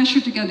use the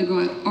pressure to get the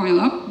oil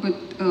up, but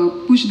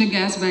push the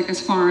gas back as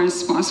far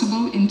as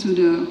possible into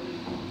the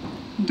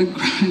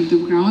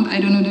ground. I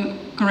don't know the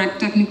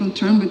correct technical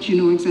term, but you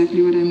know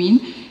exactly what I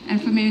mean. En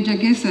voor meneer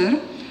Jagisser,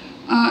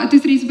 het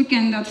is reeds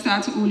bekend dat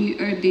staatsolie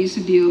uit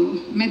deze deal,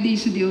 met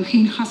deze deal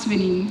geen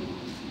gaswinning,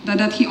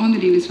 dat geen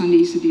onderdeel is van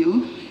deze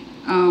deal.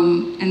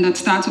 En dat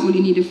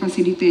staatsolie niet de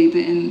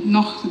faciliteiten en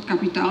nog het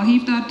kapitaal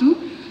heeft daartoe.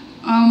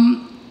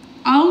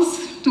 Als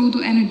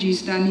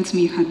TotalEnergies daar niets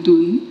mee gaat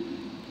doen,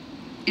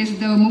 is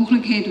de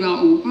mogelijkheid wel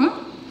open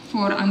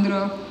voor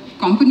andere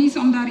companies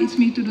om daar iets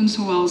mee te doen,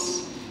 zoals,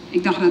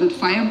 ik dacht dat het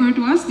Firebird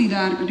was, die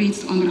daar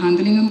reeds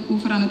onderhandelingen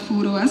over aan het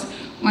voeren was.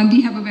 Want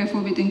die hebben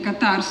bijvoorbeeld in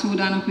Qatar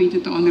zodanig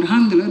weten te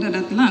onderhandelen dat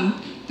dat land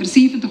er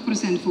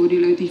 70%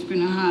 voordeel uit heeft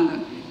kunnen halen.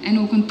 En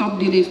ook een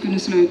topdeal heeft kunnen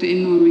sluiten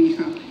in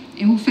Noorwegen.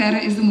 In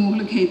hoeverre is de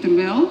mogelijkheid er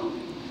wel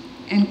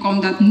en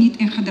komt dat niet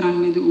in gedrang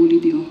met de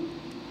oliedeal?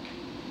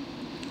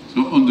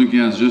 So on the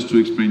gas, just to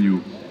explain you.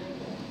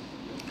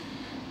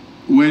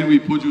 When we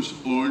produce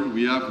oil,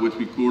 we have what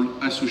we call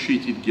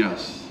associated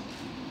gas.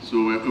 So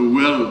a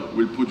well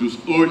will produce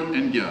oil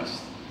and gas.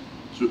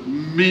 So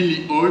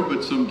mainly oil,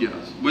 but some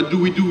gas. What do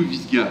we do with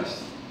this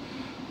gas?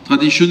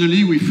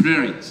 Traditionally, we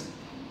flare it.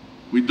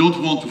 We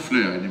don't want to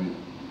flare anymore,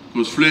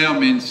 because flare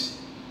means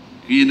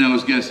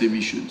greenhouse gas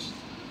emissions.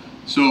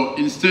 So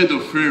instead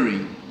of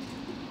flaring,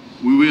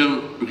 we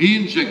will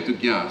re-inject the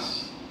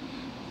gas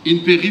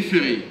in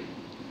periphery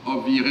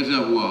of the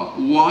reservoir.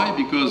 Why?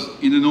 Because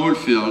in an oil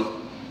field,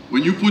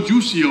 when you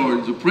produce the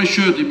oil, the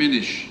pressure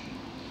diminishes.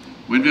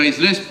 When there is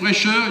less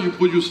pressure, you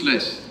produce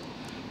less.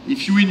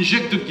 If you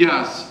inject the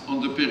gas on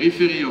the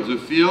periphery of the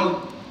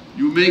field,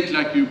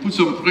 you put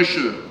some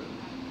pressure,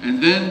 and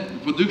then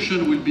the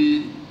production will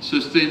be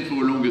sustained for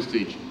a longer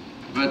stage.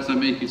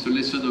 It's a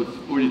lesson of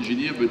oil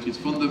engineer, but it's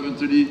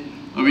fundamentally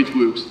how it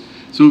works.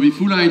 So the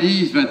full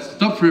idea is that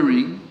stop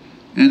flaring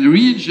and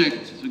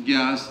re-inject the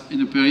gas in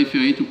the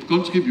periphery to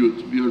contribute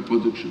to the oil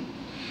production.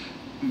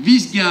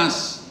 This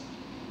gas,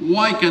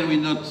 why can we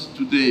not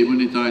today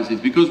monetize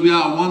it? Because we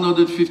are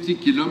 150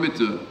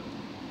 kilometers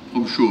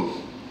from shore.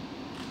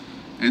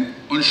 And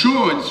on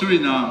shore in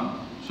Suriname,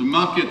 the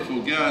market for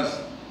gas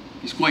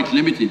is quite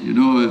limited. You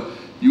know,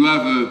 you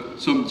have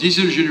some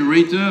diesel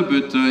generator,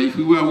 but if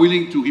we were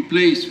willing to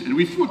replace, and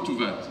we fought to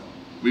that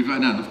with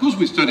Anand, of course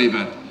we study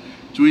that,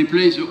 to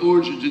replace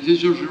the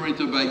diesel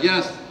generator by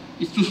gas,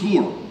 it's too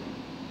small.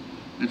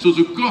 And so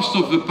the cost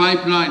of the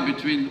pipeline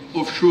between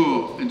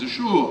offshore and the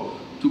shore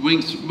to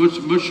bring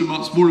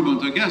small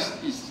amount of gas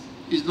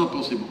is not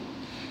possible.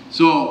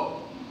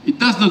 So it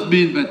does not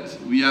mean that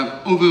we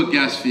have other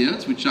gas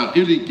fields, which are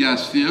really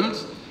gas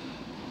fields.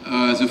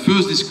 The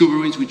first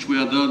discoveries which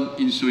were done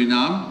in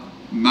Suriname,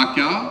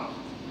 Maka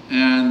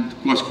and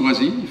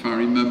Kwaskwasi, if I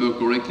remember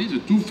correctly, the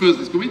two first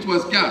discoveries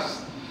was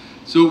gas.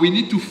 So we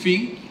need to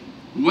think,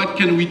 what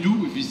can we do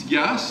with this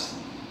gas?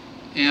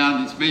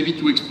 And it's maybe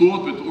to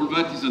export, but all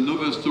that is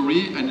another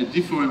story and a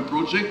different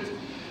project,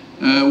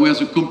 where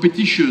the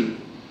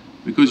competition,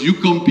 because you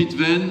compete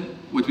then,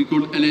 what we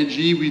call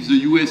LNG with the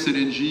US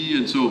LNG,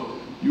 and so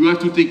you have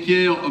to take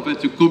care of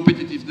the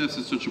competitiveness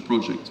of such a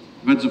project.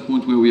 That's the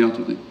point where we are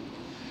today.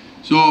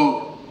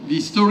 So the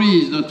story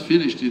is not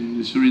finished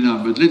in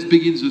Suriname, but let's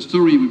begin the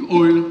story with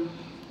oil,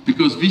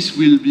 because this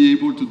will be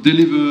able to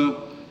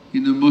deliver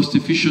in the most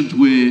efficient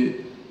way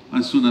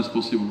as soon as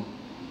possible.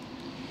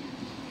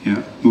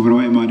 Ja, mevrouw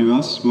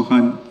Emmanuels, we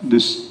gaan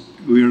dus,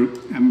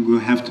 I'm going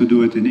to have to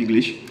do it in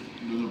English.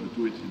 No, but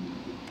do it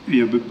in...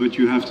 Yeah, but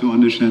you have to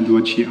understand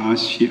what she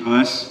asked. She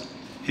asked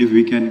if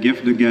we can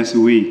give the gas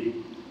away.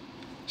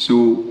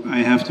 So I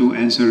have to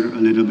answer a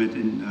little bit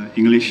in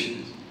English.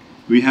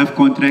 We have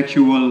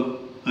contractual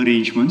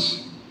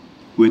arrangements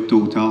with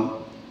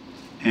Total,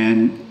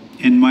 and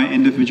in my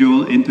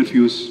individual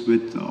interviews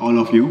with all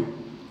of you,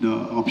 the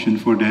option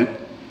for that,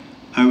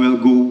 I will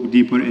go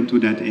deeper into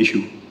that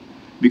issue.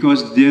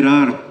 Because there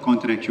are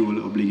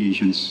contractual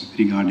obligations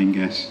regarding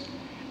gas.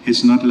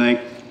 It's not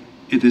like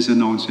it is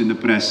announced in the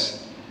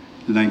press,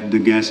 like the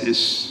gas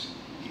is,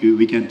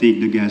 we can take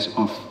the gas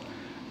off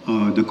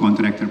the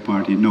contractor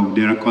party. No,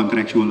 there are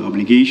contractual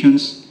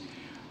obligations.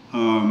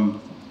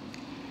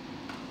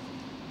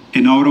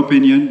 In our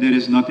opinion, there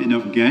is not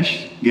enough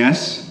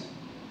gas,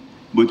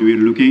 but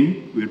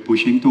we're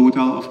pushing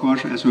Total, of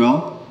course, as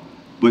well.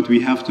 But we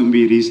have to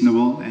be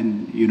reasonable,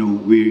 and you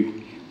know,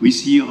 we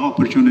see an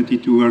opportunity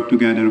to work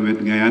together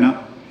with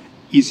Guyana.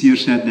 Easier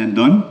said than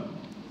done,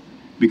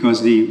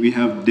 because we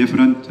have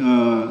different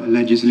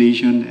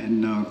legislation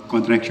and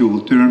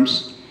contractual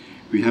terms.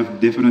 We have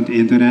different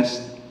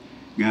interests.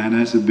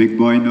 Guyana is a big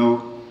boy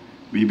now.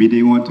 Maybe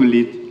they want to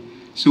lead.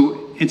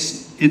 So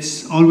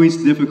it's always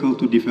difficult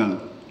to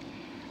develop.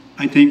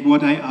 I think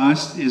what I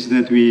asked is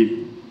that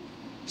we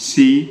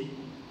see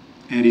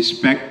and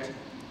respect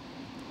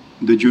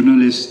the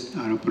journalists.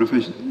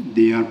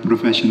 They are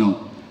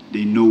professional.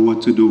 They know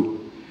what to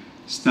do.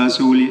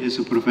 Staatsolie is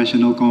a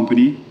professional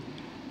company.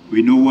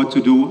 We know what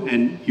to do,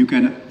 and you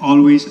can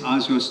always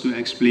ask us to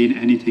explain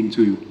anything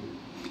to you.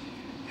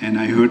 And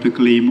I heard the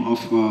claim of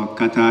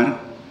Qatar.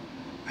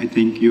 I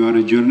think you are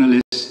a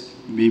journalist.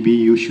 Maybe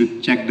you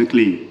should check the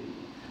claim.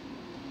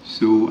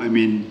 So, I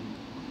mean,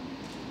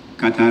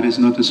 Qatar is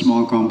not a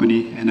small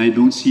company, and I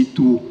don't see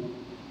two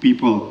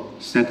people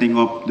setting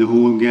up the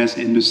whole gas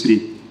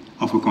industry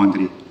of a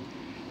country.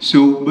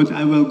 So, but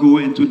I will go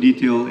into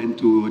detail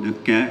into the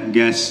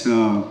gas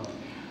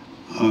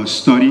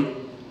study.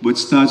 But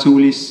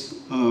Staatsolie is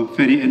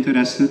very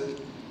interested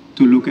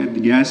to look at the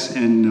gas,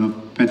 and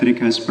Patrick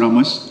has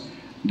promised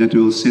that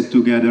we'll sit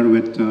together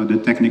with the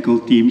technical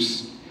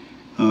teams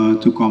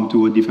to come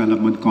to a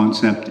development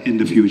concept in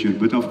the future.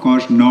 But of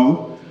course,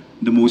 now,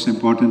 the most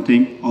important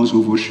thing,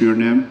 also for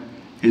Suriname,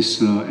 is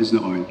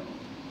the oil.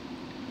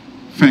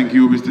 Thank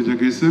you, Mr.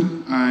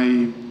 Jagesser.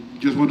 I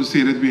just want to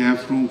say that we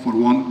have room for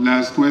one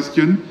last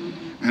question.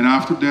 And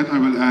after that, I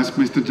will ask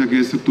Mr.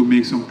 Jagesser to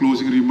make some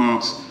closing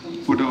remarks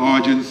for the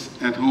audience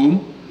at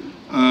home,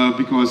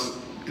 because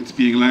it's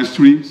being live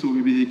streamed, so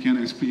maybe he can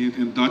explain it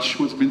in Dutch,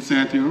 what's been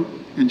said here,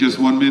 in just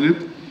 1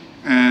 minute.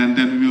 And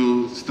then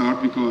we'll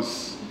start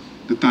because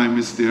the time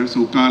is there.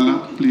 So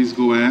Carla, please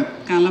go ahead.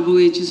 Carla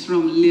Boetjes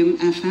from LIM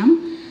FM.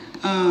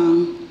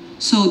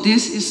 So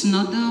this is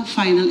not the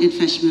final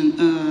investment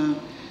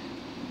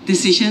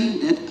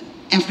decision that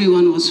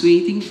everyone was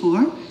waiting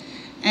for.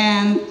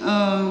 And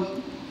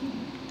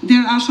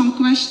there are some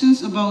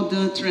questions about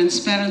the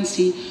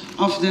transparency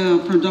of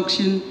the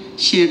production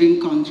sharing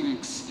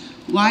contracts.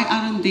 Why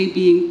aren't they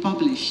being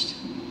published?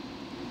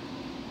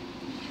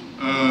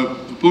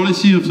 The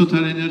policy of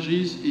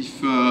TotalEnergies,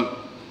 if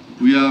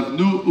we have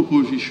no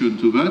opposition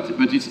to that,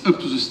 but it's up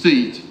to the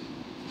state.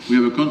 We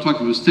have a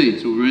contract with the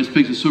state, so we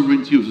respect the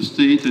sovereignty of the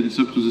state, and it's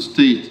up to the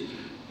state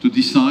to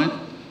decide.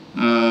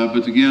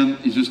 But again,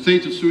 if the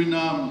state of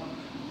Suriname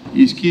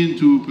is keen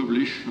to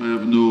publish, I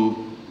have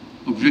no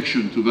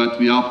objection to that.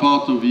 We are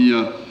part of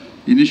the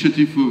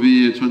initiative for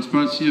the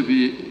transparency of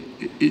the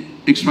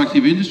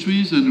extractive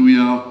industries, and we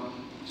are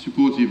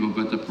supportive of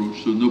that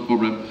approach, so no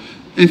problem.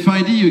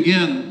 FID,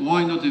 again,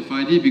 why not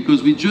FID?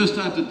 Because we just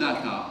had the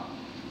data.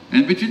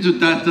 And between the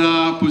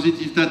data,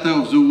 positive data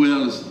of the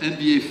wells and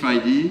the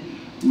FID,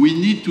 we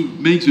need to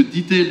make the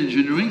detailed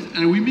engineering,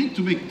 and we need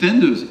to make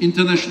tenders,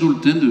 international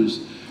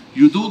tenders.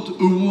 You don't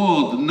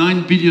award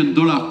 $9 billion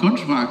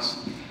contracts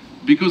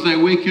because I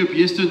wake up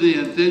yesterday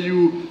and tell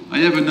you I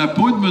have an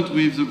appointment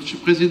with the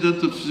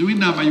president of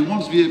Suriname, I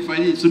want the FID,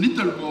 it's a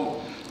little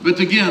more. But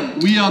again,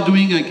 we are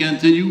doing, I can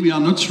tell you, we are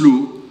not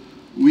slow.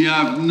 We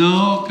have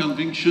no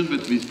conviction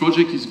that this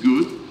project is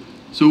good,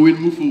 so we'll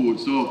move forward.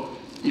 So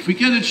if we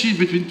can achieve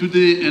between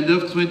today and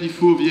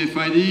F24 the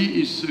FID,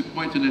 it's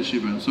quite an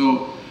achievement.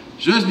 So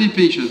just be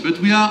patient, but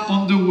we are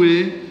on the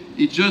way.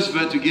 It's just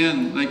that,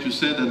 again, like you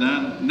said, a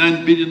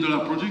 $9 billion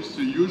project, it's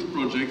a huge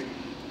project,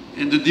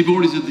 and the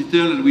devil is a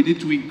detail, and we need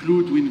to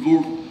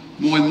involve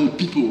more and more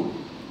people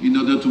in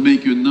order to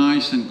make a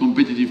nice and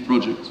competitive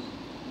project.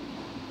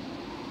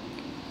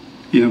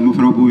 Yeah,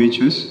 Mevrouw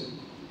Boetjes.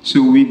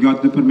 So we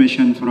got the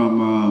permission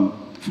from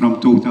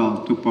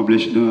Total to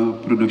publish the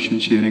production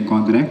sharing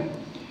contract,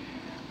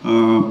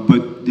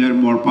 but there are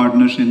more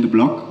partners in the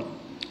block,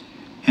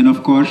 and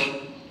of course,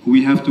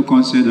 we have to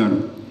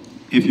consider,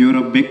 if you're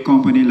a big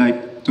company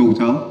like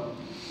Total,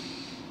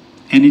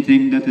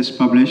 anything that is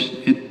published,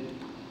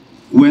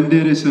 when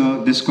there is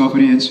a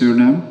discovery in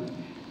Suriname,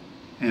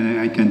 and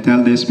I can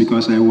tell this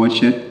because I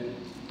watch it,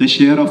 the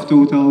share of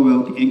Total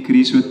will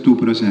increase with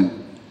 2%.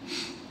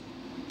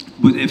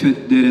 But if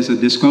there is a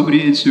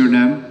discovery in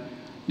Suriname,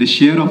 the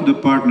share of the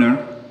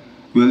partner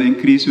will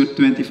increase with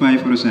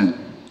 25%.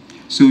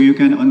 So you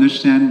can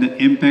understand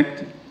the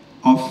impact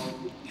of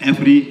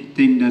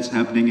everything that's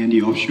happening in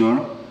the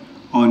offshore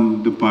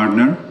on the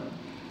partner,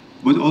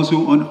 but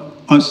also on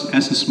us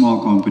as a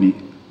small company,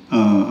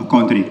 a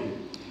country.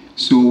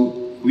 So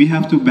we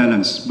have to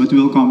balance, but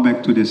we'll come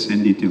back to this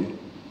in detail.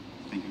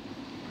 Thank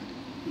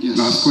you. Yes.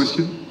 Last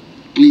question.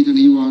 Clayton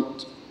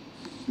Ewart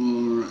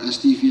for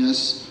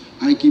STVS.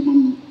 I came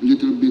a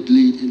little bit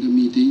late in the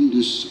meeting,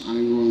 just I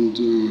want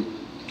to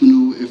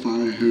know if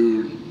I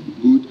heard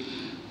good.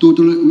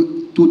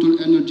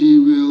 TotalEnergies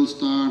will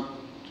start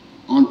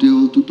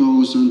until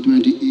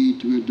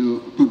 2028 with the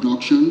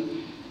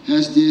production.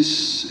 Has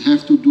this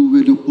have to do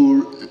with the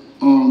poor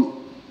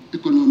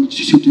economic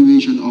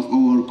situation of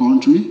our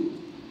country?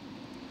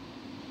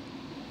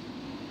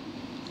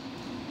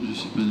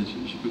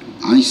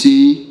 I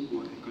say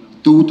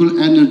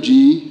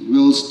TotalEnergies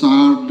will will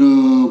start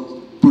the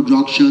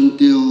production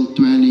till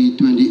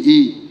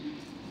 2028.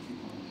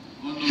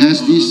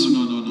 Has this...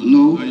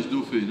 No, there is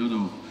no fee.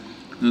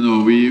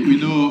 No. We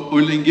know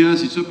oil and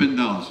gas, it's up and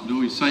down.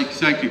 No, it's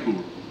cyclical.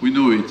 We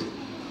know it.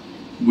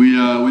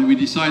 When we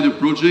decide a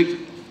project,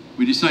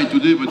 we decide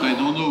today, but I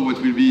don't know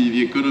what will be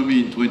the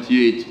economy in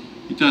 28.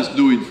 It has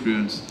no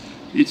influence.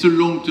 It's a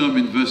long-term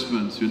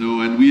investment,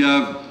 and we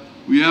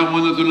are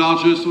one of the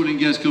largest oil and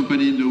gas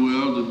companies in the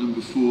world,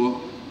 number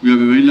 4. We have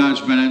a very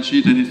large balance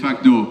sheet, and in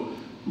fact, no.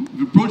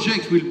 The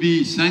project will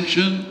be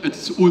sanctioned at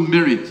its own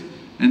merit,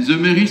 and the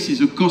merit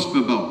is a cost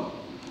per barrel.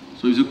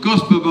 So if the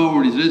cost per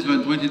barrel is less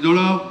than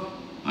 $20,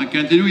 I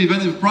can tell you, even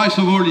if the price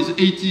of oil is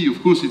 80,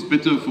 of course it's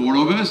better for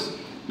all of us,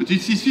 but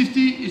if it's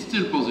 50, it's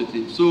still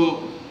positive.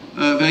 So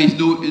there is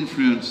no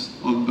influence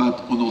on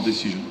that, on our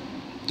decision.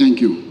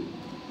 Thank you.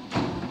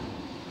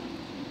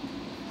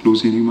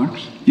 Closing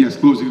remarks? Yes,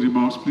 closing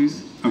remarks,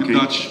 please. Okay. In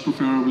Dutch,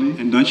 preferably.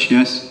 In Dutch,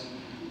 yes.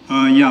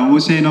 Ja, we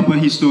zijn op een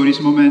historisch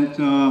moment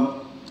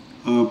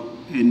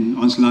in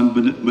ons land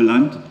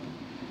beland.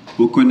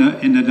 We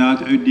kunnen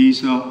inderdaad uit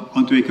deze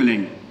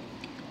ontwikkeling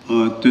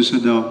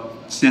tussen de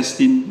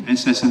 16 en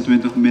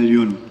 26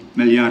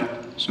 miljard,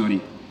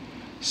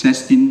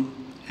 16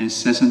 en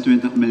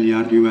 26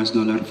 miljard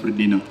US-dollar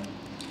verdienen.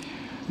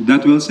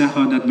 Dat wil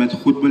zeggen dat met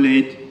goed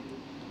beleid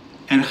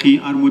er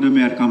geen armoede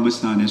meer kan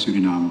bestaan in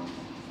Suriname.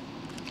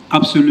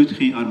 Absoluut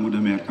geen armoede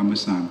meer kan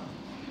bestaan.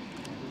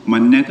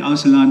 Maar net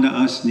als landen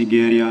als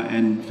Nigeria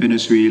en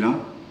Venezuela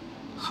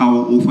gaan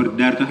we over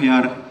 30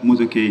 jaar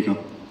moeten kijken.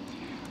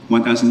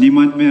 Want als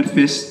niemand meer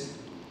vist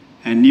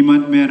en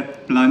niemand meer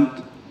plant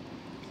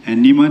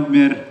en niemand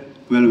meer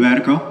wil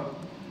werken,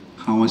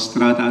 gaan we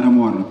straatarm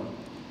worden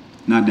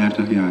na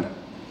 30 jaar.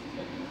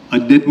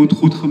 Dit moet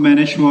goed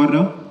gemanaged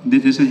worden.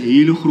 Dit is een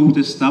hele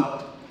grote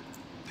stap.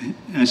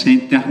 Er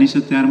zijn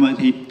technische termen, het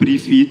heet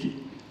pre-feed,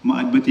 maar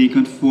het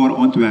betekent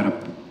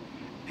voorontwerp.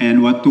 En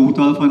wat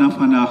Total vanaf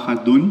vandaag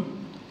gaat doen,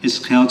 is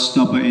geld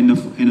stoppen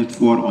in het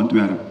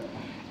voorontwerp.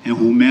 En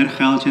hoe meer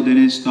geld je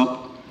erin stopt,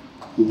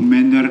 hoe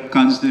minder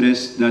kans er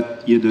is dat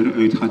je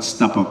eruit gaat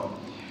stappen.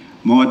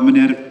 Maar wat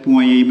meneer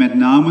Poirier met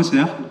name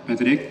zegt,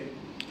 Patrick,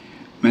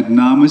 met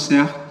name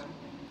zegt,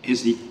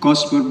 is die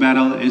kost per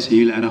barrel is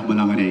heel erg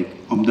belangrijk.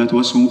 Omdat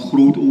we zo'n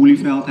groot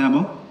olieveld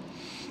hebben,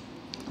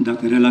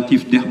 dat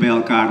relatief dicht bij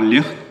elkaar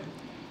ligt,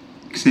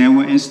 zijn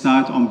we in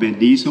staat om bij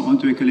deze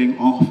ontwikkeling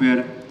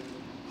ongeveer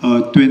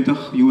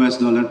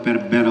 $20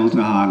 per barrel te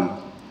halen.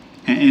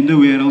 En in de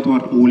wereld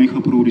wordt olie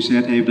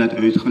geproduceerd, hij heeft dat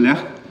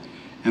uitgelegd.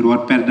 Er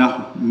wordt per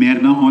dag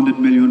meer dan 100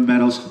 miljoen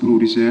barrels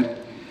geproduceerd.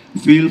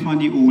 Veel van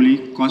die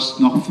olie kost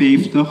nog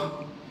 50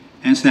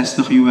 en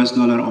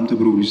 $60 om te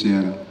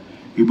produceren.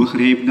 U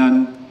begrijpt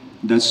dan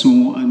dat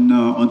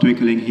zo'n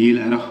ontwikkeling heel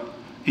erg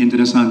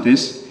interessant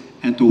is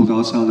en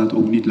Total zal dat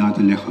ook niet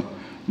laten liggen.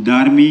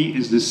 Daarmee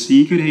is de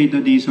zekerheid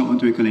dat deze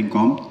ontwikkeling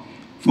komt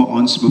voor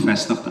ons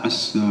bevestigd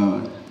als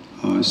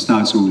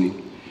staatsolie.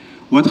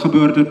 Wat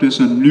gebeurt er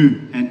tussen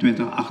nu en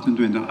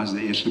 2028 als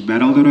de eerste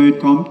barrel eruit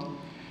komt,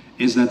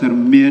 is dat er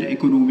meer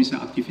economische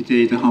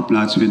activiteiten gaan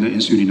plaatsvinden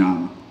in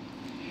Suriname.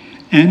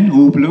 En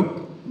hopelijk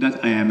dat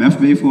IMF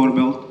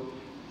bijvoorbeeld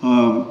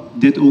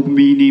dit ook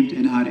meeneemt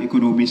in haar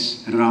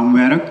economisch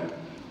raamwerk.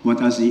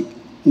 Want als die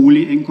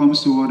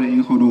olieinkomsten worden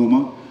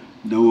ingenomen,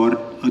 dan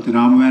wordt het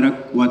raamwerk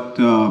wat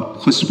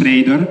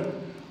gespreider,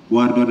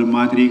 waardoor de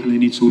maatregelen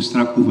niet zo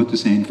strak hoeven te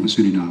zijn voor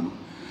Suriname.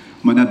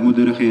 Maar dat moet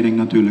de regering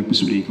natuurlijk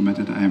bespreken met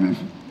het IMF.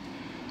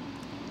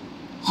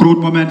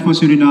 Groot moment voor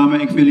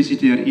Suriname. Ik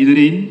feliciteer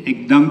iedereen.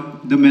 Ik dank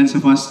de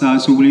mensen van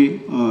Staatsolie,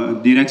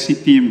 het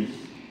directieteam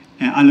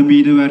en alle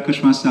medewerkers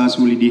van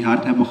Staatsolie die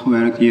hard hebben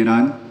gewerkt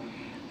hieraan.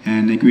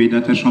 En ik weet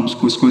dat er soms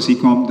koskosie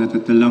komt, dat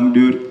het te lang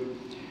duurt.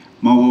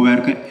 Maar we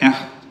werken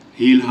echt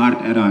heel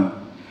hard eraan.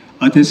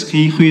 Het is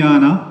geen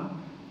Guyana,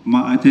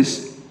 maar het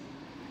is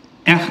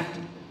echt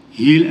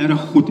heel erg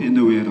goed in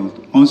de wereld.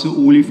 Onze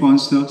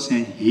oliefondsen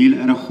zijn heel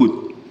erg goed.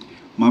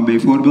 Maar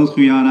bijvoorbeeld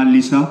Guyana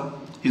Lisa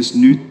is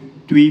nu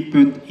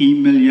 2,1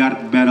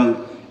 miljard barrel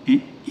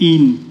in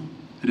 1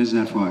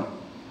 reservoir.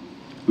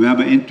 We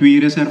hebben in 2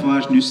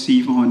 reservoirs nu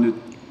 700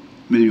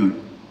 miljoen.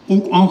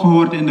 Ook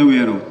ongehoord in de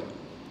wereld.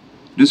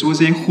 Dus we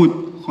zijn goed.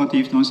 God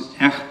heeft ons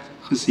echt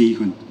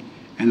gezegend.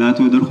 En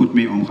laten we er goed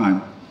mee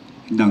omgaan.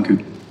 Dank u.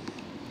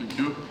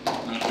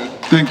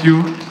 Thank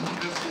you.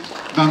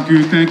 Thank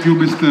you. Thank you,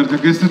 Mr.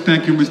 Jagesser.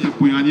 Thank you, Mr.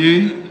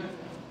 Pouyanier.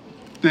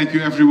 Thank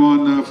you,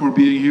 everyone, for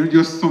being here.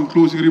 Just some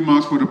closing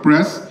remarks for the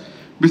press.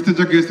 Mr.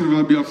 Jagesser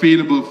will be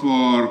available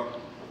for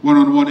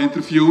one-on-one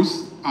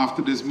interviews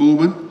after this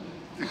moment.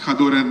 Ik ga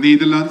door in het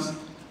Nederlands.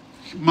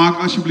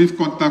 Maak alsjeblieft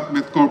contact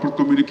met Corporate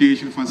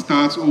Communication van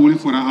Staatsolie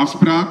voor een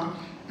afspraak.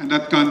 En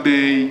dat kan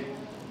bij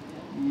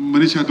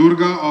Manisha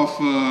Durga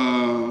of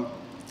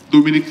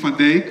Dominique van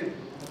Dijk.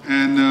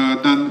 En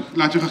dan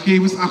laat je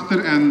gegevens achter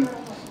en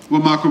we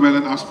maken wel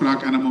een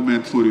afspraak en een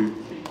moment voor u.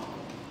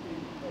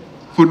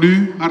 Voor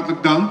nu,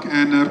 hartelijk dank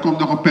en er komt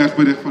nog een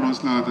persbericht van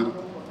ons later.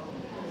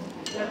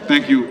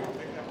 Thank you.